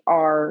they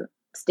are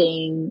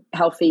staying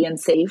healthy and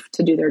safe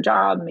to do their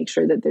job, make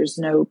sure that there's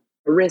no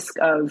risk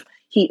of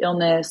heat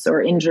illness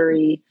or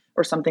injury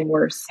or something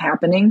worse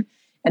happening.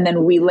 And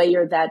then we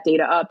layer that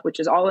data up, which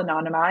is all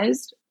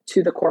anonymized,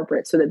 to the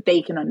corporate so that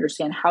they can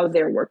understand how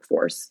their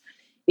workforce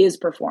is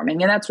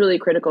performing. And that's really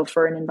critical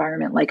for an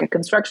environment like a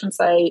construction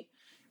site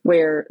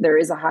where there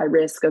is a high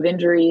risk of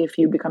injury if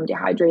you become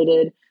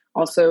dehydrated.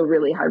 Also,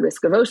 really high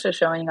risk of OSHA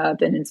showing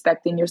up and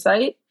inspecting your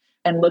site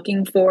and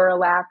looking for a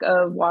lack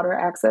of water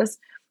access.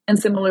 And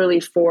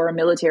similarly for a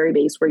military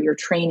base where you're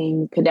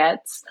training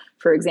cadets,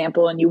 for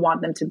example, and you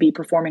want them to be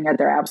performing at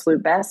their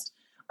absolute best,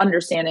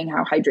 understanding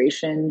how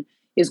hydration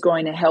is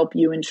going to help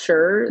you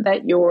ensure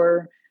that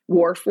your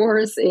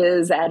warforce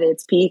is at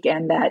its peak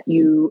and that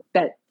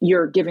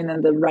you're giving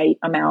them the right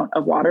amount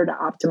of water to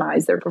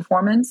optimize their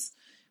performance.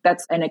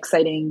 That's an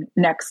exciting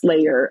next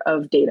layer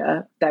of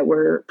data that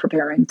we're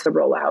preparing to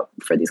roll out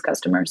for these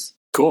customers.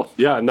 Cool.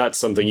 Yeah. And that's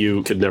something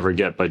you could never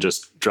get by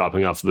just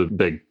dropping off the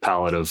big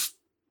pallet of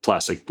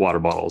plastic water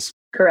bottles.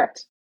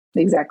 Correct.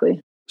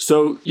 Exactly.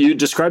 So you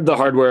described the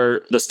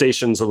hardware, the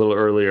stations a little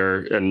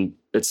earlier, and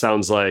it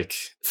sounds like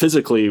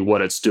physically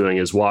what it's doing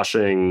is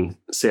washing,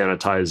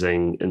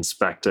 sanitizing,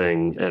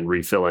 inspecting, and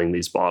refilling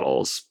these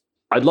bottles.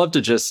 I'd love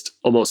to just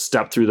almost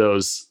step through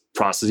those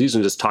processes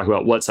and just talk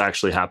about what's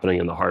actually happening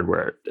in the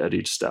hardware at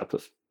each step,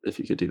 if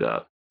you could do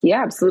that.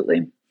 Yeah,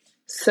 absolutely.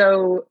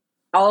 So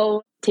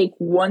I'll take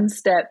one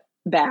step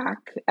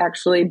back,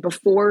 actually,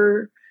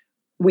 before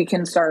we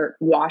can start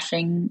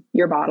washing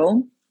your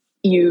bottle.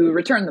 You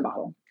return the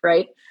bottle,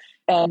 right?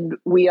 And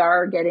we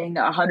are getting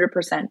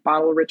 100%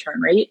 bottle return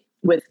rate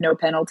with no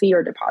penalty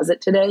or deposit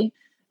today.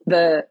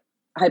 The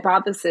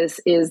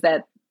hypothesis is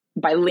that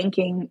by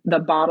linking the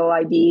bottle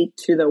ID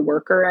to the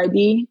worker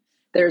ID,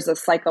 there's a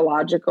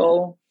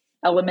psychological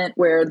element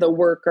where the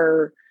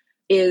worker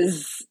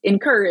is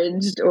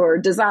encouraged or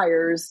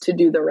desires to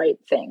do the right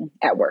thing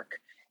at work.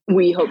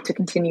 We hope to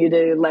continue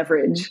to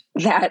leverage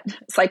that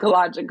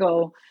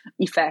psychological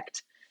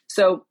effect.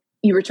 So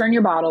you return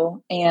your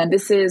bottle, and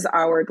this is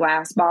our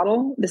glass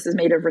bottle. This is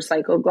made of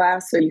recycled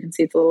glass, so you can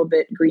see it's a little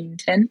bit green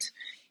tint.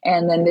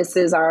 And then this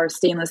is our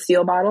stainless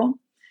steel bottle.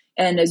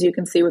 And as you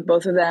can see with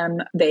both of them,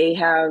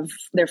 they're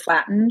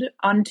flattened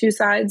on two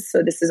sides.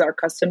 So this is our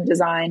custom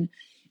design.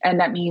 And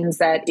that means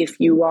that if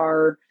you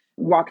are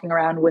walking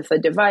around with a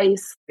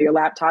device, your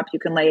laptop, you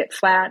can lay it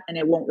flat and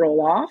it won't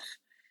roll off.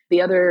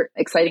 The other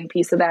exciting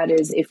piece of that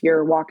is if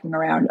you're walking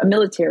around a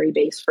military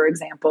base, for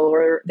example,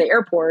 or the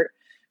airport,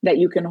 that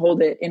you can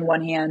hold it in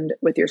one hand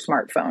with your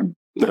smartphone.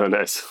 Oh,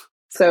 nice.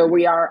 So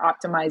we are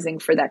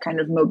optimizing for that kind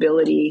of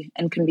mobility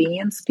and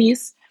convenience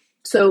piece.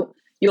 So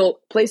you'll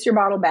place your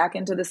bottle back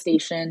into the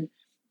station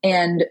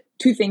and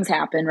two things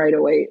happen right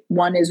away.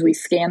 One is we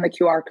scan the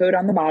QR code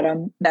on the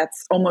bottom.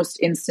 That's almost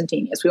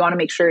instantaneous. We want to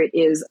make sure it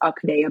is a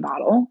Kadeya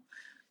bottle.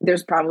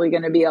 There's probably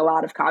going to be a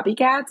lot of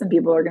copycats and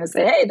people are going to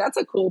say, hey, that's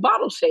a cool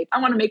bottle shape. I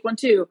want to make one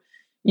too.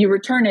 You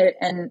return it,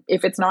 and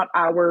if it's not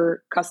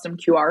our custom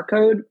QR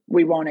code,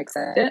 we won't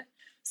accept it.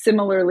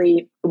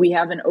 Similarly, we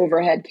have an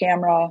overhead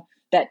camera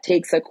that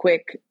takes a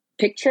quick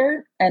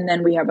picture, and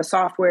then we have a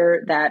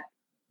software that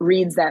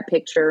reads that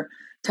picture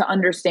to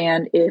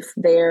understand if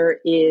there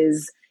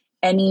is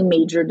any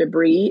major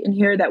debris in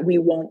here that we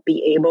won't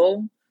be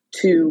able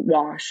to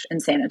wash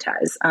and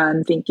sanitize.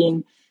 I'm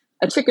thinking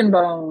a chicken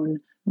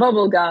bone,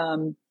 bubble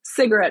gum,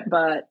 cigarette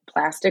butt,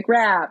 plastic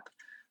wrap,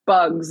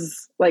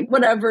 bugs, like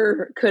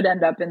whatever could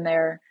end up in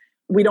there.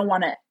 We don't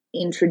want to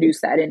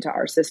introduce that into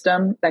our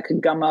system. That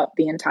could gum up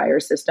the entire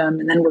system.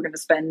 And then we're going to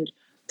spend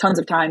tons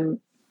of time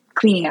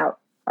cleaning out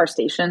our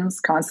stations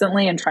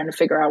constantly and trying to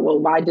figure out, well,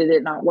 why did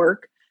it not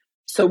work?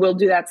 So we'll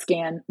do that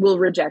scan. We'll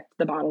reject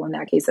the bottle in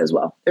that case as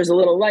well. There's a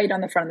little light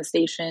on the front of the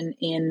station.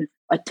 In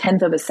a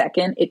tenth of a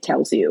second, it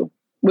tells you,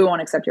 we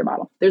won't accept your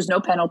bottle. There's no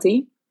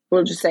penalty.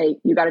 We'll just say,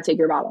 you got to take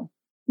your bottle.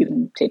 You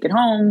can take it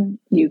home.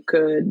 You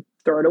could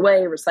throw it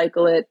away,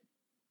 recycle it,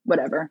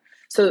 whatever.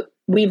 So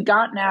we've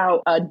got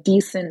now a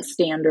decent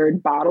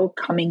standard bottle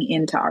coming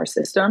into our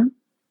system.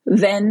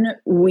 Then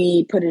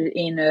we put it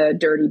in a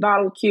dirty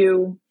bottle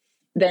queue.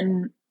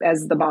 Then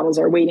as the bottles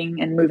are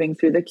waiting and moving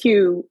through the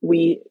queue,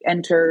 we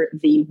enter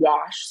the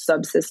wash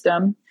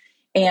subsystem.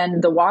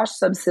 And the wash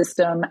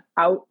subsystem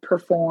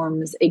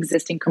outperforms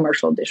existing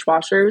commercial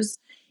dishwashers,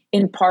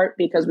 in part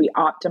because we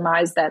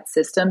optimize that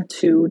system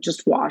to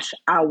just wash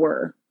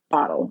our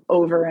bottle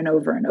over and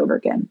over and over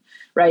again,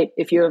 right?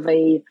 If you have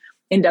a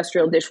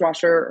industrial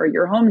dishwasher or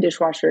your home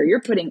dishwasher, you're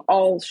putting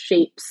all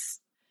shapes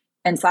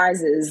and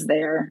sizes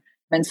there.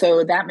 And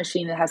so that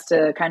machine has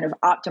to kind of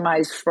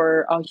optimize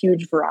for a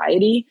huge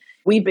variety.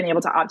 We've been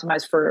able to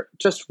optimize for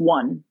just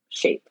one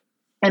shape.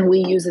 And we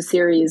use a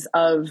series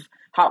of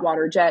hot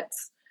water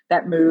jets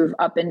that move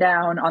up and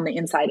down on the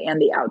inside and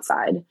the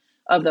outside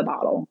of the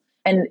bottle.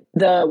 And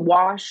the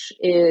wash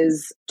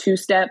is two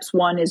steps.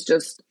 One is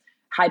just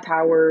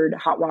high-powered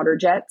hot water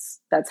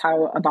jets. That's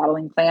how a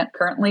bottling plant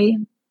currently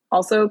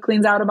also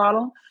cleans out a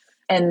bottle.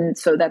 And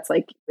so that's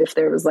like if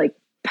there was like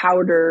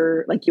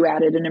powder, like you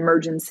added an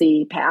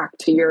emergency pack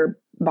to your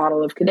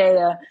bottle of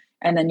Kadeya,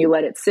 and then you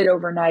let it sit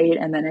overnight,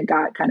 and then it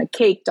got kind of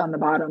caked on the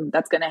bottom.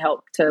 That's going to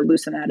help to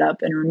loosen that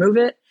up and remove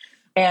it.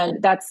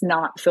 And that's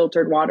not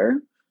filtered water,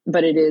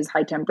 but it is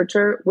high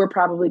temperature. We're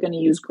probably going to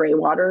use gray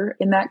water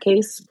in that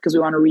case because we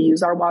want to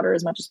reuse our water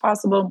as much as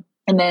possible.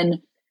 And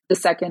then the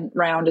second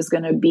round is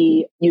going to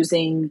be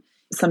using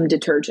some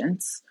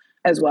detergents.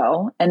 as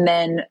well. And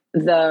then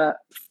the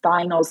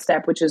final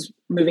step, which is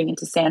moving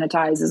into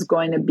sanitize, is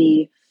going to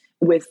be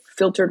with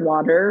filtered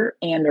water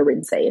and a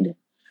rinse aid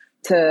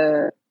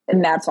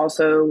and that's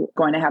also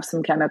going to have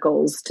some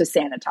chemicals to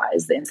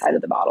sanitize the inside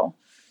of the bottle.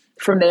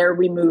 From there,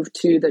 we move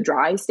to the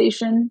dry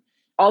station.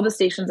 All the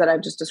stations that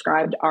I've just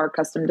described are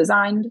custom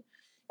designed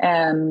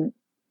and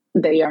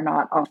they are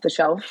not off the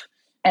shelf.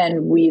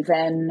 And we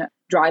then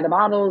dry the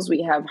bottles.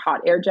 We have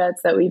hot air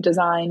jets that we've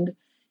designed.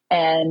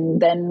 And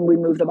then we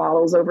move the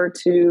bottles over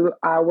to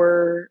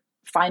our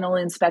final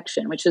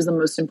inspection, which is the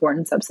most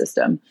important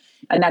subsystem.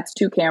 And that's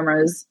 2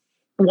 cameras,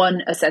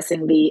 one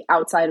assessing the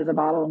outside of the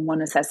bottle and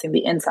one assessing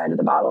the inside of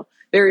the bottle.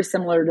 Very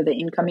similar to the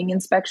incoming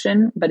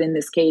inspection, but in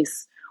this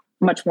case,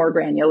 much more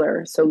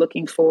granular. So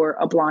looking for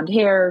a blonde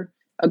hair,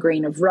 a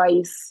grain of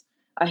rice,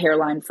 a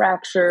hairline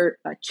fracture,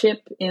 a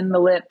chip in the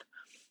lip,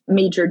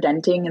 major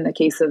denting in the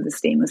case of the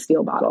stainless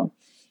steel bottle.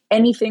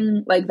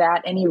 Anything like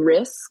that, any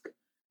risk,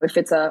 if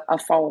it's a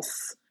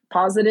false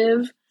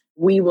positive,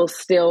 we will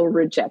still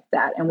reject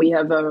that. And we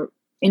have a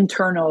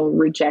internal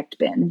reject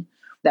bin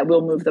that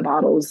will move the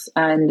bottles.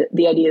 And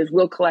the idea is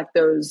we'll collect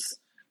those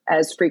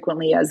as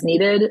frequently as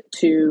needed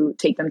to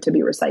take them to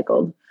be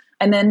recycled.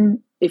 And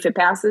then if it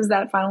passes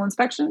that final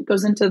inspection, it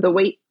goes into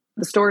the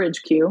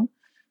storage queue,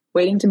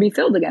 waiting to be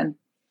filled again.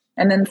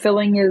 And then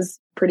filling is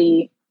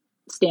pretty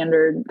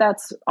standard.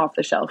 That's off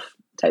the shelf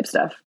type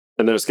stuff.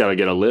 And then it's got to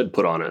get a lid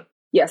put on it.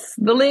 Yes.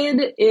 The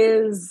lid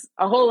is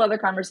a whole other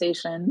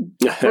conversation.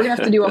 We're going to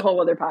have to do a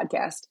whole other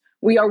podcast.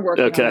 We are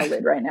working on the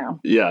lid right now.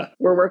 Yeah.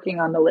 We're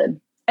working on the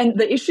lid. And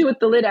the issue with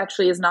the lid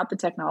actually is not the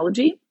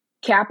technology.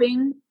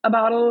 Capping a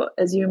bottle,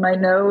 as you might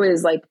know,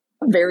 is like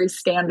a very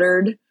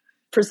standard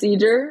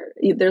procedure.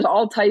 There's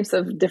all types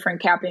of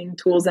different capping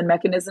tools and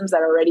mechanisms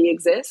that already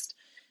exist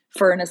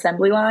for an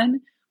assembly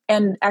line.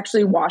 And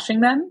actually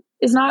washing them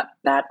is not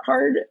that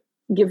hard,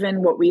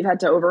 given what we've had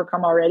to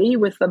overcome already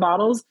with the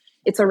bottles.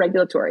 It's a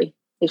regulatory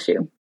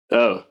issue.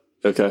 Oh,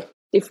 okay.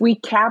 If we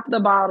cap the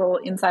bottle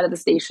inside of the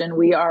station,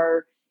 we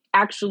are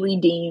actually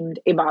deemed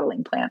a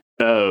bottling plant.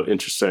 Oh,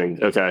 interesting.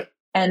 Okay.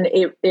 And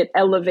it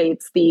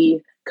elevates the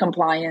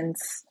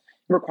compliance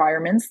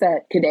requirements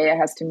that Kadeya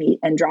has to meet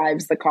and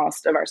drives the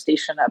cost of our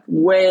station up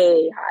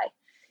way high.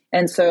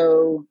 And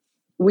so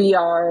we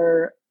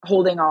are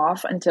holding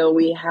off until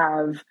we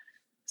have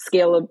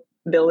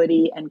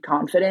scalability and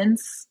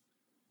confidence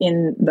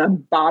in the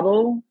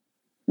bottle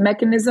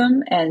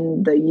mechanism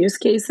and the use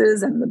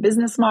cases and the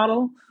business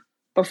model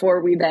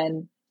before we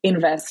then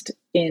invest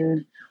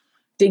in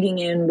digging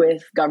in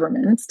with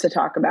governments to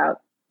talk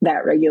about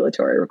that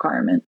regulatory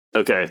requirement.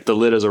 Okay. The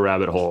lid is a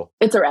rabbit hole.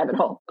 It's a rabbit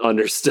hole.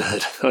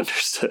 Understood.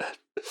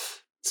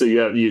 So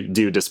you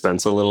do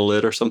dispense a little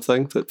lid or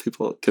something that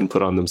people can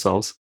put on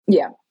themselves?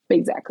 Yeah,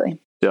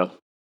 exactly. Yeah.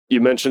 You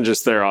mentioned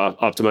just there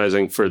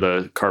optimizing for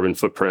the carbon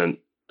footprint.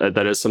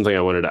 That is something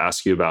I wanted to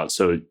ask you about.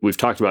 So we've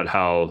talked about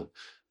how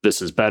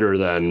this is better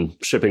than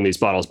shipping these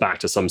bottles back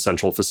to some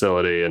central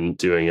facility and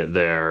doing it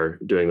there,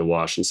 doing the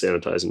wash and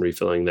sanitize and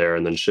refilling there,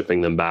 and then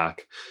shipping them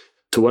back.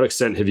 To what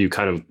extent have you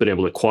kind of been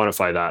able to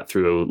quantify that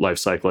through life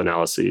cycle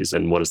analyses,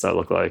 and what does that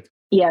look like?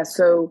 Yeah,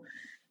 so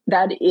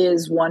that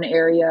is one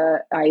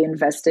area I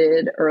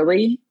invested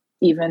early,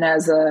 even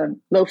as a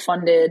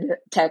low-funded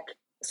tech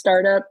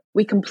startup.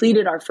 We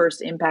completed our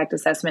first impact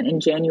assessment in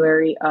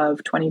January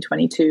of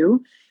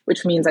 2022,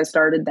 which means I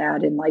started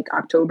that in like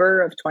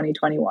October of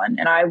 2021.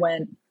 And I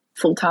went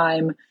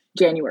full-time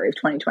January of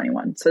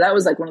 2021. So that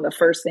was like one of the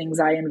first things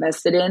I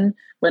invested in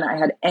when I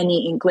had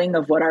any inkling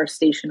of what our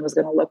station was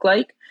going to look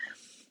like.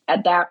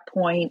 At that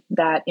point,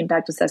 that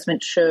impact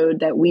assessment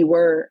showed that we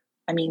were,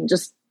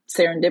 just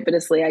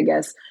serendipitously, I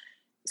guess,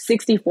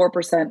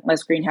 64%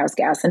 less greenhouse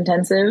gas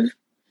intensive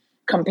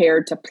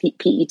compared to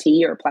PET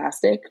or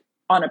plastic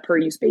on a per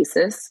use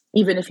basis,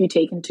 even if you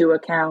take into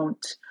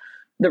account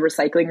the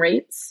recycling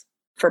rates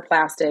for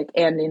plastic,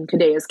 and in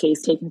Kadeya's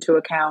case, take into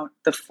account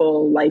the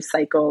full life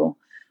cycle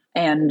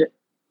and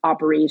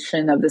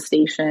operation of the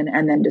station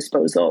and then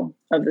disposal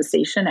of the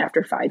station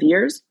after 5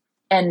 years,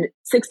 and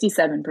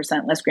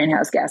 67% less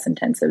greenhouse gas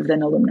intensive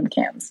than aluminum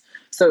cans.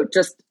 So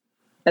just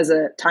as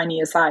a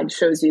tiny aside,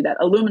 shows you that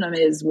aluminum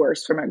is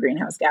worse from a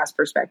greenhouse gas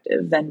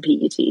perspective than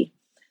PET.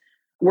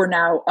 We're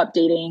now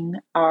updating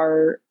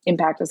our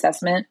impact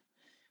assessment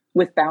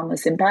with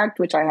Boundless Impact,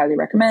 which I highly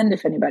recommend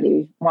if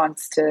anybody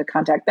wants to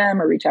contact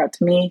them or reach out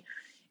to me.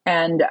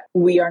 And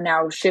we are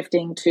now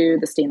shifting to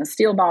the stainless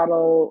steel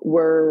bottle.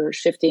 We're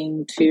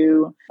shifting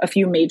to a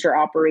few major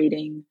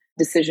operating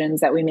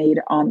decisions that we made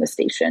on the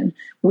station.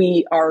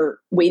 We are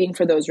waiting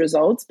for those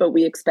results, but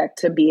we expect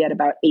to be at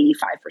about 85%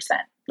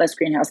 less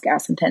greenhouse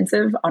gas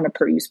intensive on a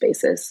per use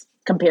basis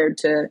compared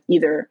to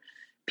either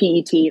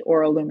PET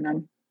or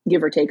aluminum,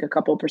 give or take a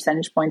couple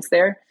percentage points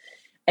there.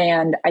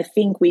 And I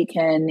think we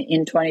can,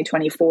 in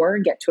 2024,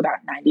 get to about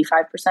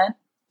 95%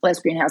 less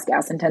greenhouse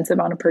gas intensive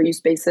on a per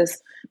use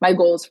basis. My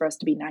goal is for us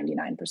to be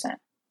 99%.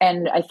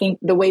 And I think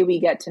the way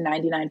we get to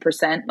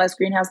 99% less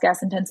greenhouse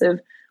gas intensive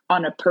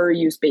on a per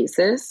use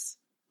basis,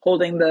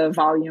 holding the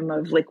volume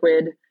of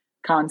liquid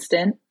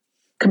constant,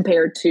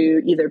 compared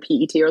to either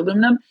PET or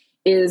aluminum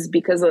is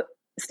because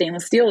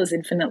stainless steel is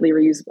infinitely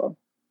reusable.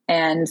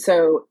 And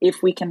so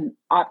if we can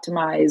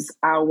optimize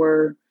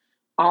our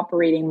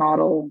operating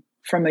model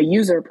from a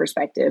user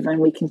perspective and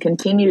we can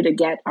continue to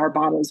get our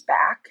bottles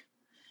back,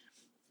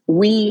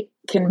 we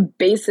can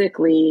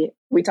basically,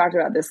 we talked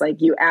about this, like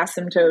you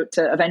asymptote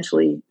to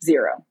eventually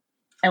zero.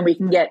 And we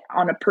can get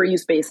on a per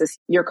use basis,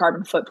 your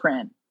carbon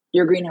footprint,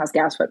 your greenhouse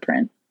gas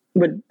footprint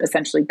would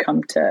essentially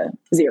come to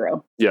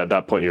zero. Yeah, at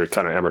that point, you're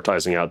kind of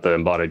amortizing out the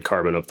embodied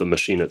carbon of the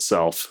machine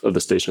itself, of the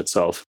station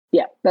itself.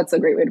 Yeah, that's a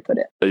great way to put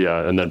it.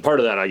 Yeah, and then part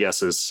of that, I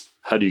guess, is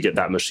how do you get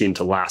that machine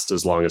to last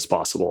as long as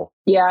possible?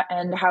 Yeah,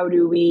 and how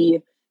do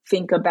we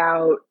think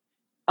about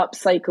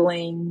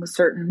upcycling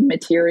certain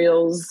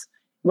materials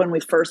when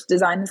we first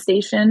design the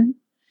station,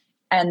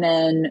 and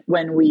then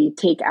when we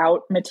take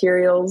out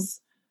materials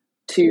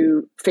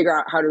to figure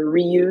out how to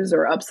reuse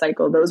or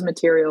upcycle those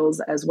materials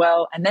as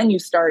well. And then you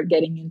start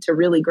getting into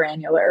really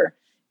granular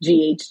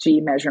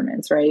GHG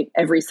measurements, right?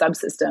 Every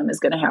subsystem is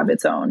going to have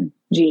its own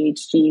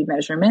GHG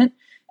measurement,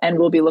 and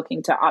we'll be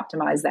looking to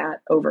optimize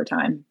that over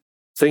time.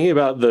 Thinking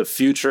about the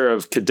future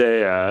of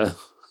Kadeya,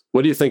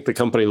 what do you think the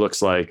company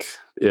looks like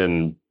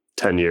in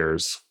 10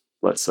 years,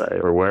 let's say,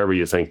 or wherever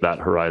you think that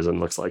horizon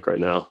looks like right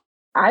now?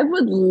 I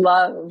would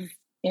love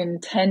in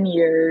 10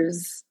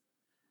 years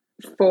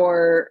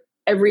for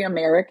every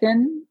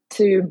American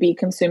to be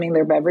consuming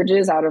their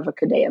beverages out of a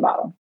Kadeya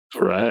bottle.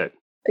 Right.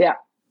 Yeah.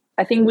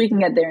 I think we can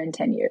get there in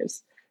 10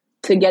 years.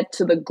 To get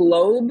to the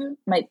globe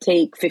might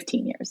take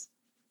 15 years.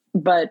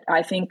 But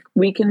I think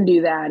we can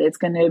do that. It's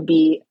going to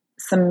be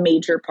some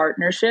major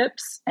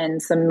partnerships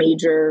and some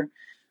major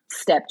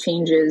step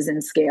changes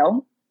in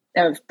scale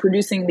of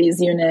producing these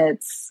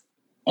units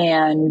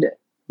and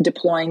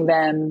deploying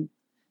them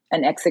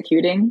and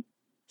executing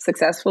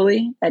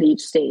successfully at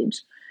each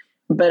stage.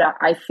 But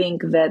I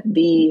think that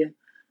the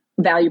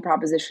value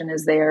proposition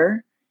is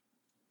there,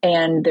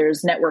 and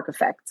there's network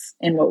effects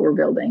in what we're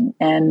building.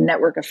 And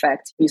network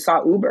effects, you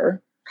saw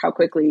Uber, how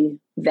quickly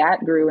that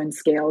grew and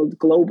scaled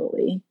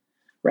globally,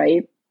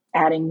 right?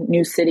 Adding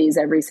new cities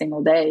every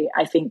single day.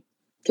 I think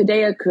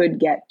Kadeya could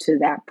get to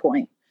that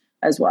point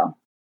as well.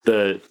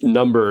 The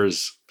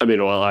numbers, I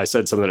mean, well, I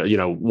said something,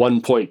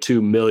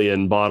 1.2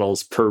 million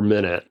bottles per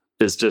minute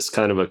is just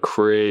kind of a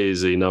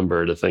crazy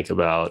number to think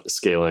about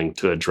scaling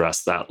to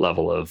address that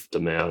level of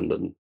demand.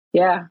 And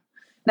yeah,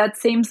 that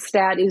same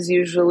stat is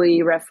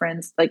usually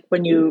referenced, like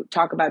when you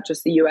talk about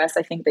just the US,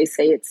 I think they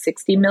say it's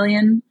 60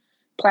 million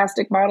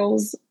plastic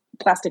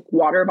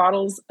water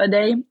bottles a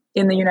day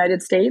in the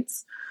United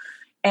States.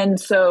 And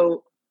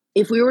so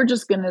if we were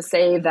just going to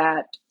say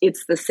that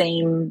it's the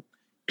same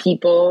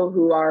people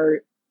who are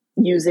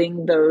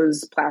using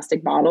those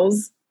plastic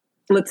bottles,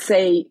 let's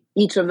say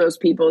each of those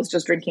people is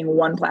just drinking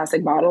one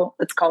plastic bottle.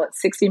 Let's call it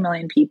 60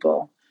 million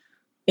people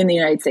in the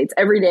United States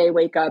every day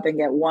wake up and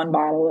get one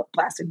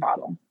plastic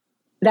bottle.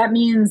 That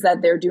means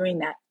that they're doing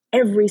that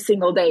every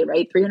single day,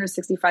 right?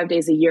 365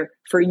 days a year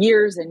for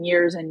years and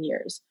years and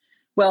years.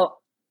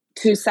 Well,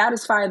 to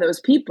satisfy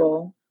those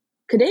people,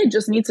 Kadeya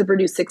just needs to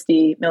produce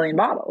 60 million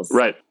bottles.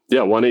 Right.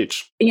 Yeah, one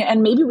each.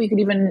 And maybe we could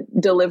even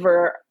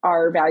deliver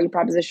our value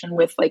proposition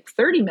with like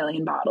 30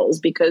 million bottles,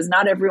 because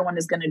not everyone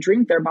is going to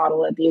drink their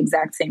bottle at the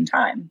exact same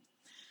time.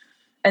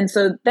 And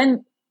so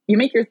then you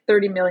make your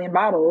 30 million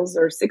bottles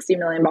or 60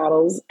 million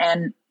bottles,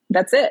 and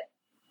that's it.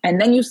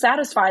 And then you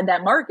satisfied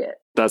that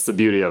market. That's the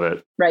beauty of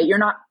it. Right. You're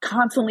not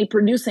constantly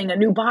producing a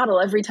new bottle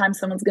every time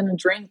someone's going to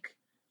drink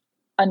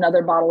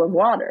another bottle of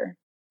water.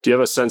 Do you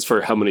have a sense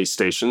for how many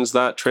stations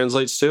that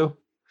translates to?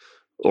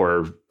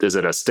 Or is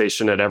it a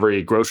station at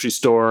every grocery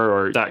store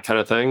or that kind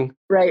of thing?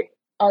 Right.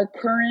 Our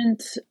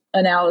current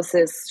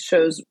analysis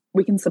shows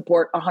we can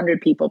support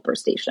 100 people per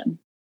station.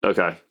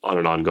 Okay. On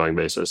an ongoing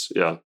basis.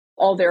 Yeah.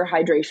 All their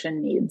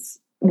hydration needs.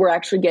 We're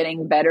actually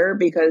getting better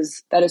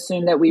because that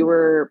assumed that we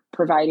were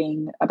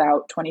providing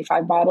about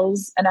 25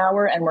 bottles an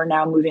hour, and we're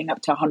now moving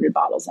up to 100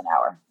 bottles an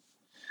hour.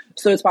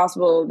 So it's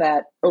possible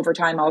that over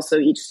time also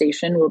each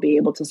station will be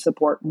able to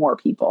support more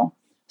people.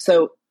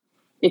 So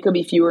it could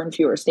be fewer and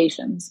fewer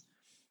stations.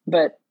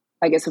 But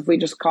I guess if we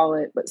just call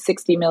it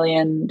 60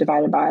 million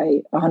divided by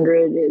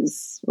 100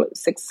 is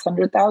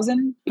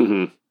 600,000?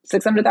 Mm-hmm.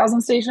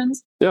 600,000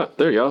 stations? Yeah,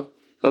 there you go.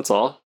 That's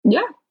all.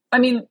 Yeah. I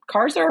mean,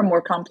 cars are a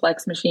more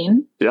complex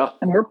machine. Yeah.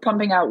 And we're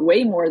pumping out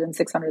way more than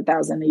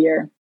 600,000 a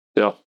year.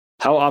 Yeah.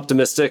 How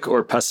optimistic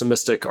or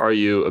pessimistic are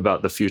you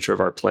about the future of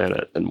our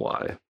planet, and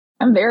why?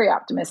 I'm very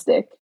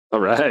optimistic.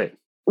 All right.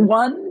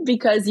 One,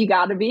 because you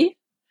got to be.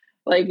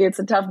 Like, it's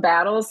a tough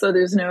battle, so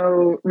there's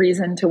no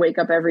reason to wake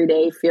up every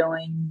day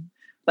feeling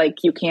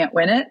like you can't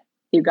win it.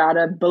 You got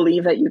to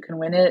believe that you can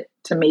win it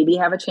to maybe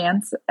have a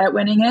chance at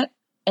winning it.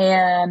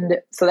 And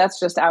so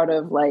that's just out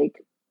of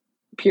like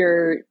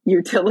pure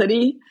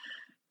utility.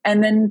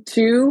 And then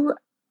two,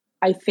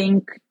 I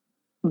think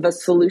the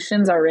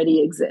solutions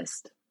already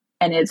exist,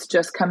 and it's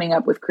just coming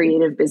up with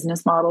creative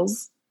business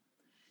models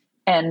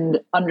and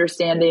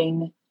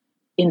understanding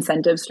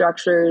incentive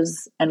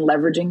structures and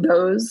leveraging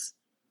those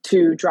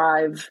to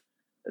drive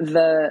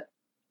the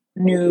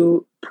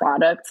new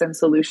products and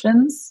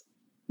solutions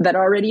that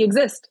already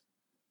exist.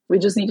 We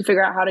just need to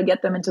figure out how to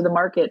get them into the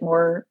market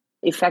more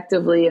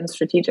effectively and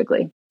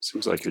strategically.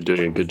 Seems like you're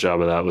doing a good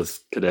job of that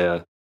with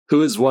Kadeya.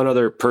 Who is one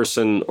other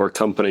person or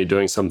company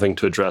doing something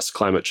to address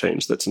climate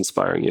change that's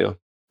inspiring you?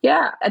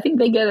 Yeah, I think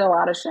they get a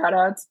lot of shout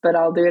outs, but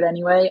I'll do it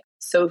anyway.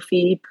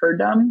 Sophie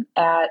Purdom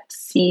at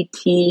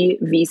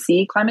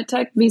CTVC, Climate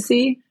Tech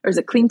VC, or is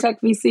it Clean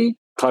Tech VC?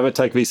 Climate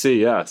Tech VC,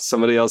 yeah.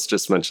 Somebody else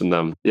just mentioned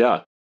them.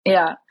 Yeah.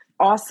 Yeah.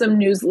 Awesome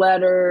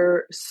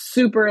newsletter,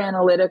 super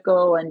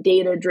analytical and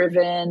data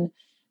driven,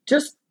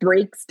 just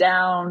breaks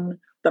down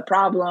the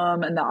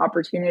problem and the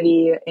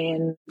opportunity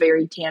in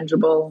very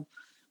tangible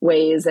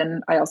ways.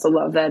 And I also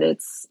love that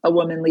it's a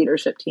woman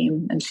leadership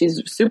team and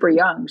she's super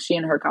young, she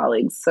and her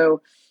colleagues.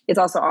 So it's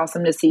also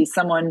awesome to see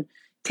someone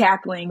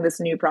tackling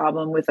this new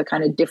problem with a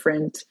kind of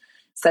different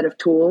set of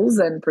tools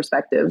and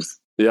perspectives.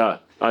 Yeah,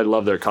 I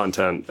love their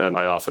content. And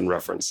I often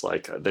reference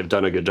they've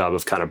done a good job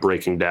of kind of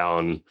breaking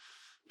down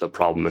the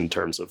problem in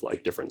terms of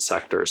different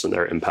sectors and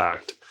their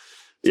impact.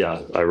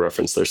 Yeah, I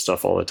reference their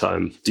stuff all the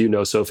time. Do you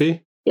know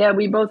Sophie? Yeah,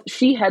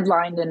 she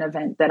headlined an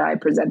event that I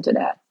presented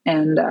at.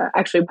 And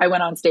actually, I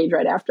went on stage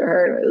right after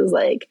her. It was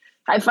like,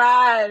 high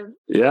five.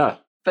 Yeah.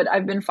 But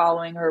I've been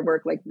following her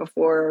work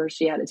before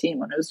she had a team,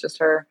 when it was just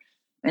her.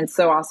 And it's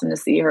so awesome to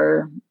see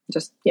her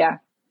just,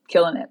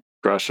 killing it.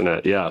 Crushing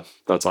it. Yeah,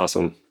 that's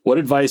awesome. What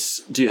advice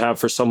do you have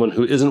for someone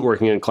who isn't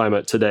working in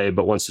climate today,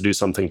 but wants to do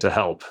something to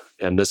help?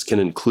 And this can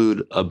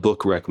include a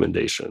book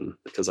recommendation,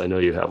 because I know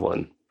you have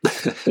one.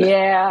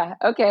 Yeah.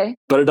 Okay.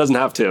 But it doesn't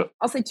have to.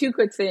 I'll say two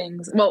quick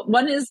things. Well,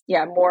 one is,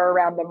 more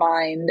around the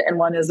mind, and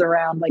one is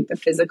around the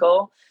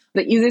physical.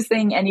 The easiest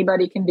thing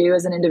anybody can do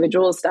as an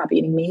individual is stop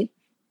eating meat.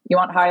 You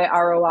want high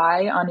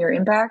ROI on your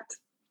impact?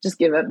 Just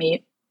give up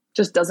meat.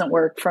 Just doesn't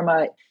work from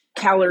a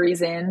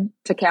calories in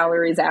to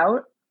calories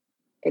out.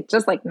 It's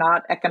just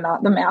not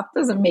the math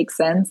doesn't make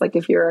sense.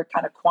 If you're a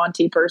kind of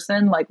quanti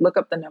person, look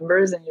up the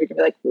numbers and you're gonna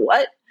be like,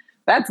 what?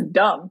 That's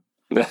dumb.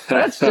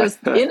 That's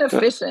just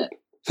inefficient.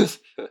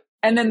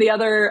 And then the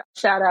other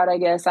shout out, I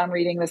guess, I'm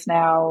reading this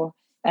now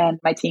and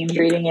my team's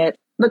reading it,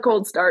 The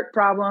Cold Start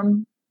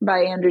Problem by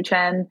Andrew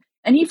Chen.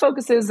 And he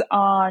focuses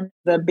on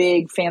the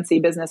big fancy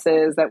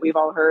businesses that we've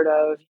all heard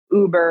of,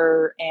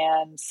 Uber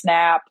and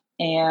Snap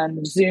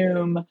and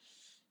Zoom,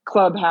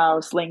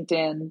 Clubhouse,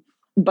 LinkedIn.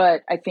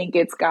 But I think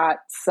it's got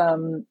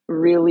some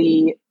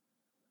really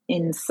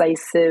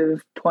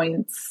incisive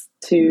points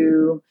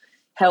to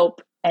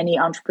help any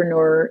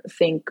entrepreneur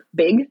think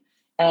big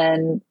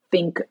and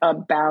think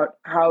about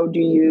how do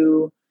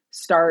you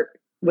start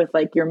with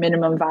your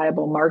minimum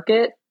viable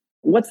market.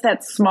 What's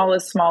that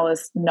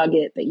smallest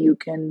nugget that you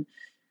can,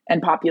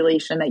 and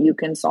population that you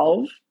can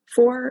solve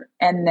for?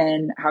 And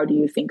then how do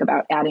you think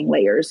about adding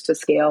layers to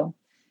scale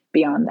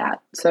beyond that?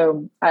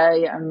 So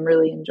I am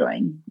really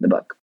enjoying the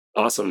book.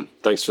 Awesome.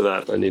 Thanks for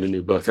that. I need a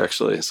new book,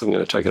 actually, so I'm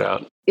going to check it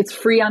out. It's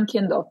free on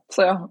Kindle.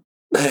 So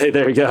hey,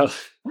 there you go.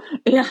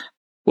 Yeah.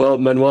 Well,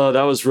 Manuela,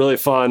 that was really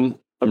fun.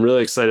 I'm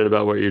really excited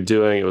about what you're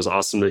doing. It was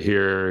awesome to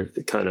hear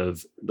kind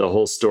of the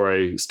whole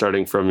story,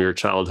 starting from your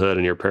childhood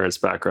and your parents'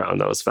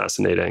 background. That was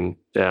fascinating.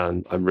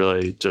 And I'm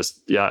really just,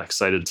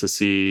 excited to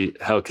see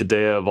how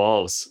Kadeya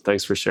evolves.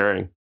 Thanks for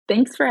sharing.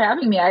 Thanks for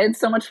having me. I had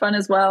so much fun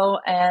as well.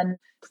 And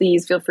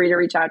please feel free to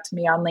reach out to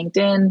me on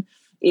LinkedIn.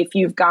 If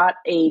you've got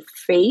a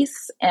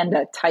face and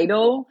a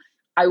title,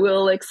 I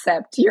will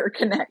accept your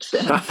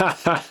connection.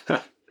 I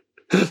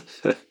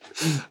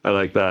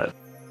like that.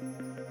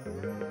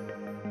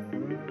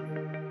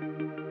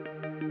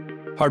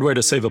 Hardware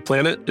to Save a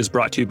Planet is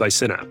brought to you by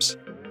Synapse.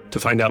 To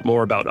find out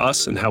more about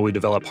us and how we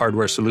develop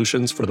hardware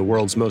solutions for the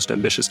world's most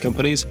ambitious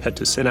companies, head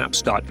to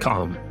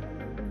synapse.com.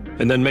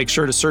 And then make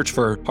sure to search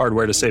for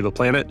Hardware to Save a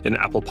Planet in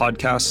Apple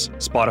Podcasts,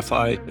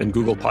 Spotify, and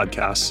Google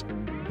Podcasts,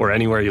 or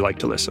anywhere you like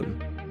to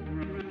listen.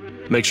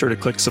 Make sure to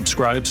click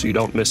subscribe so you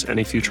don't miss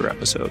any future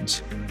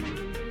episodes.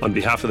 On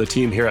behalf of the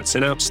team here at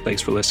Synapse,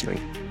 thanks for listening.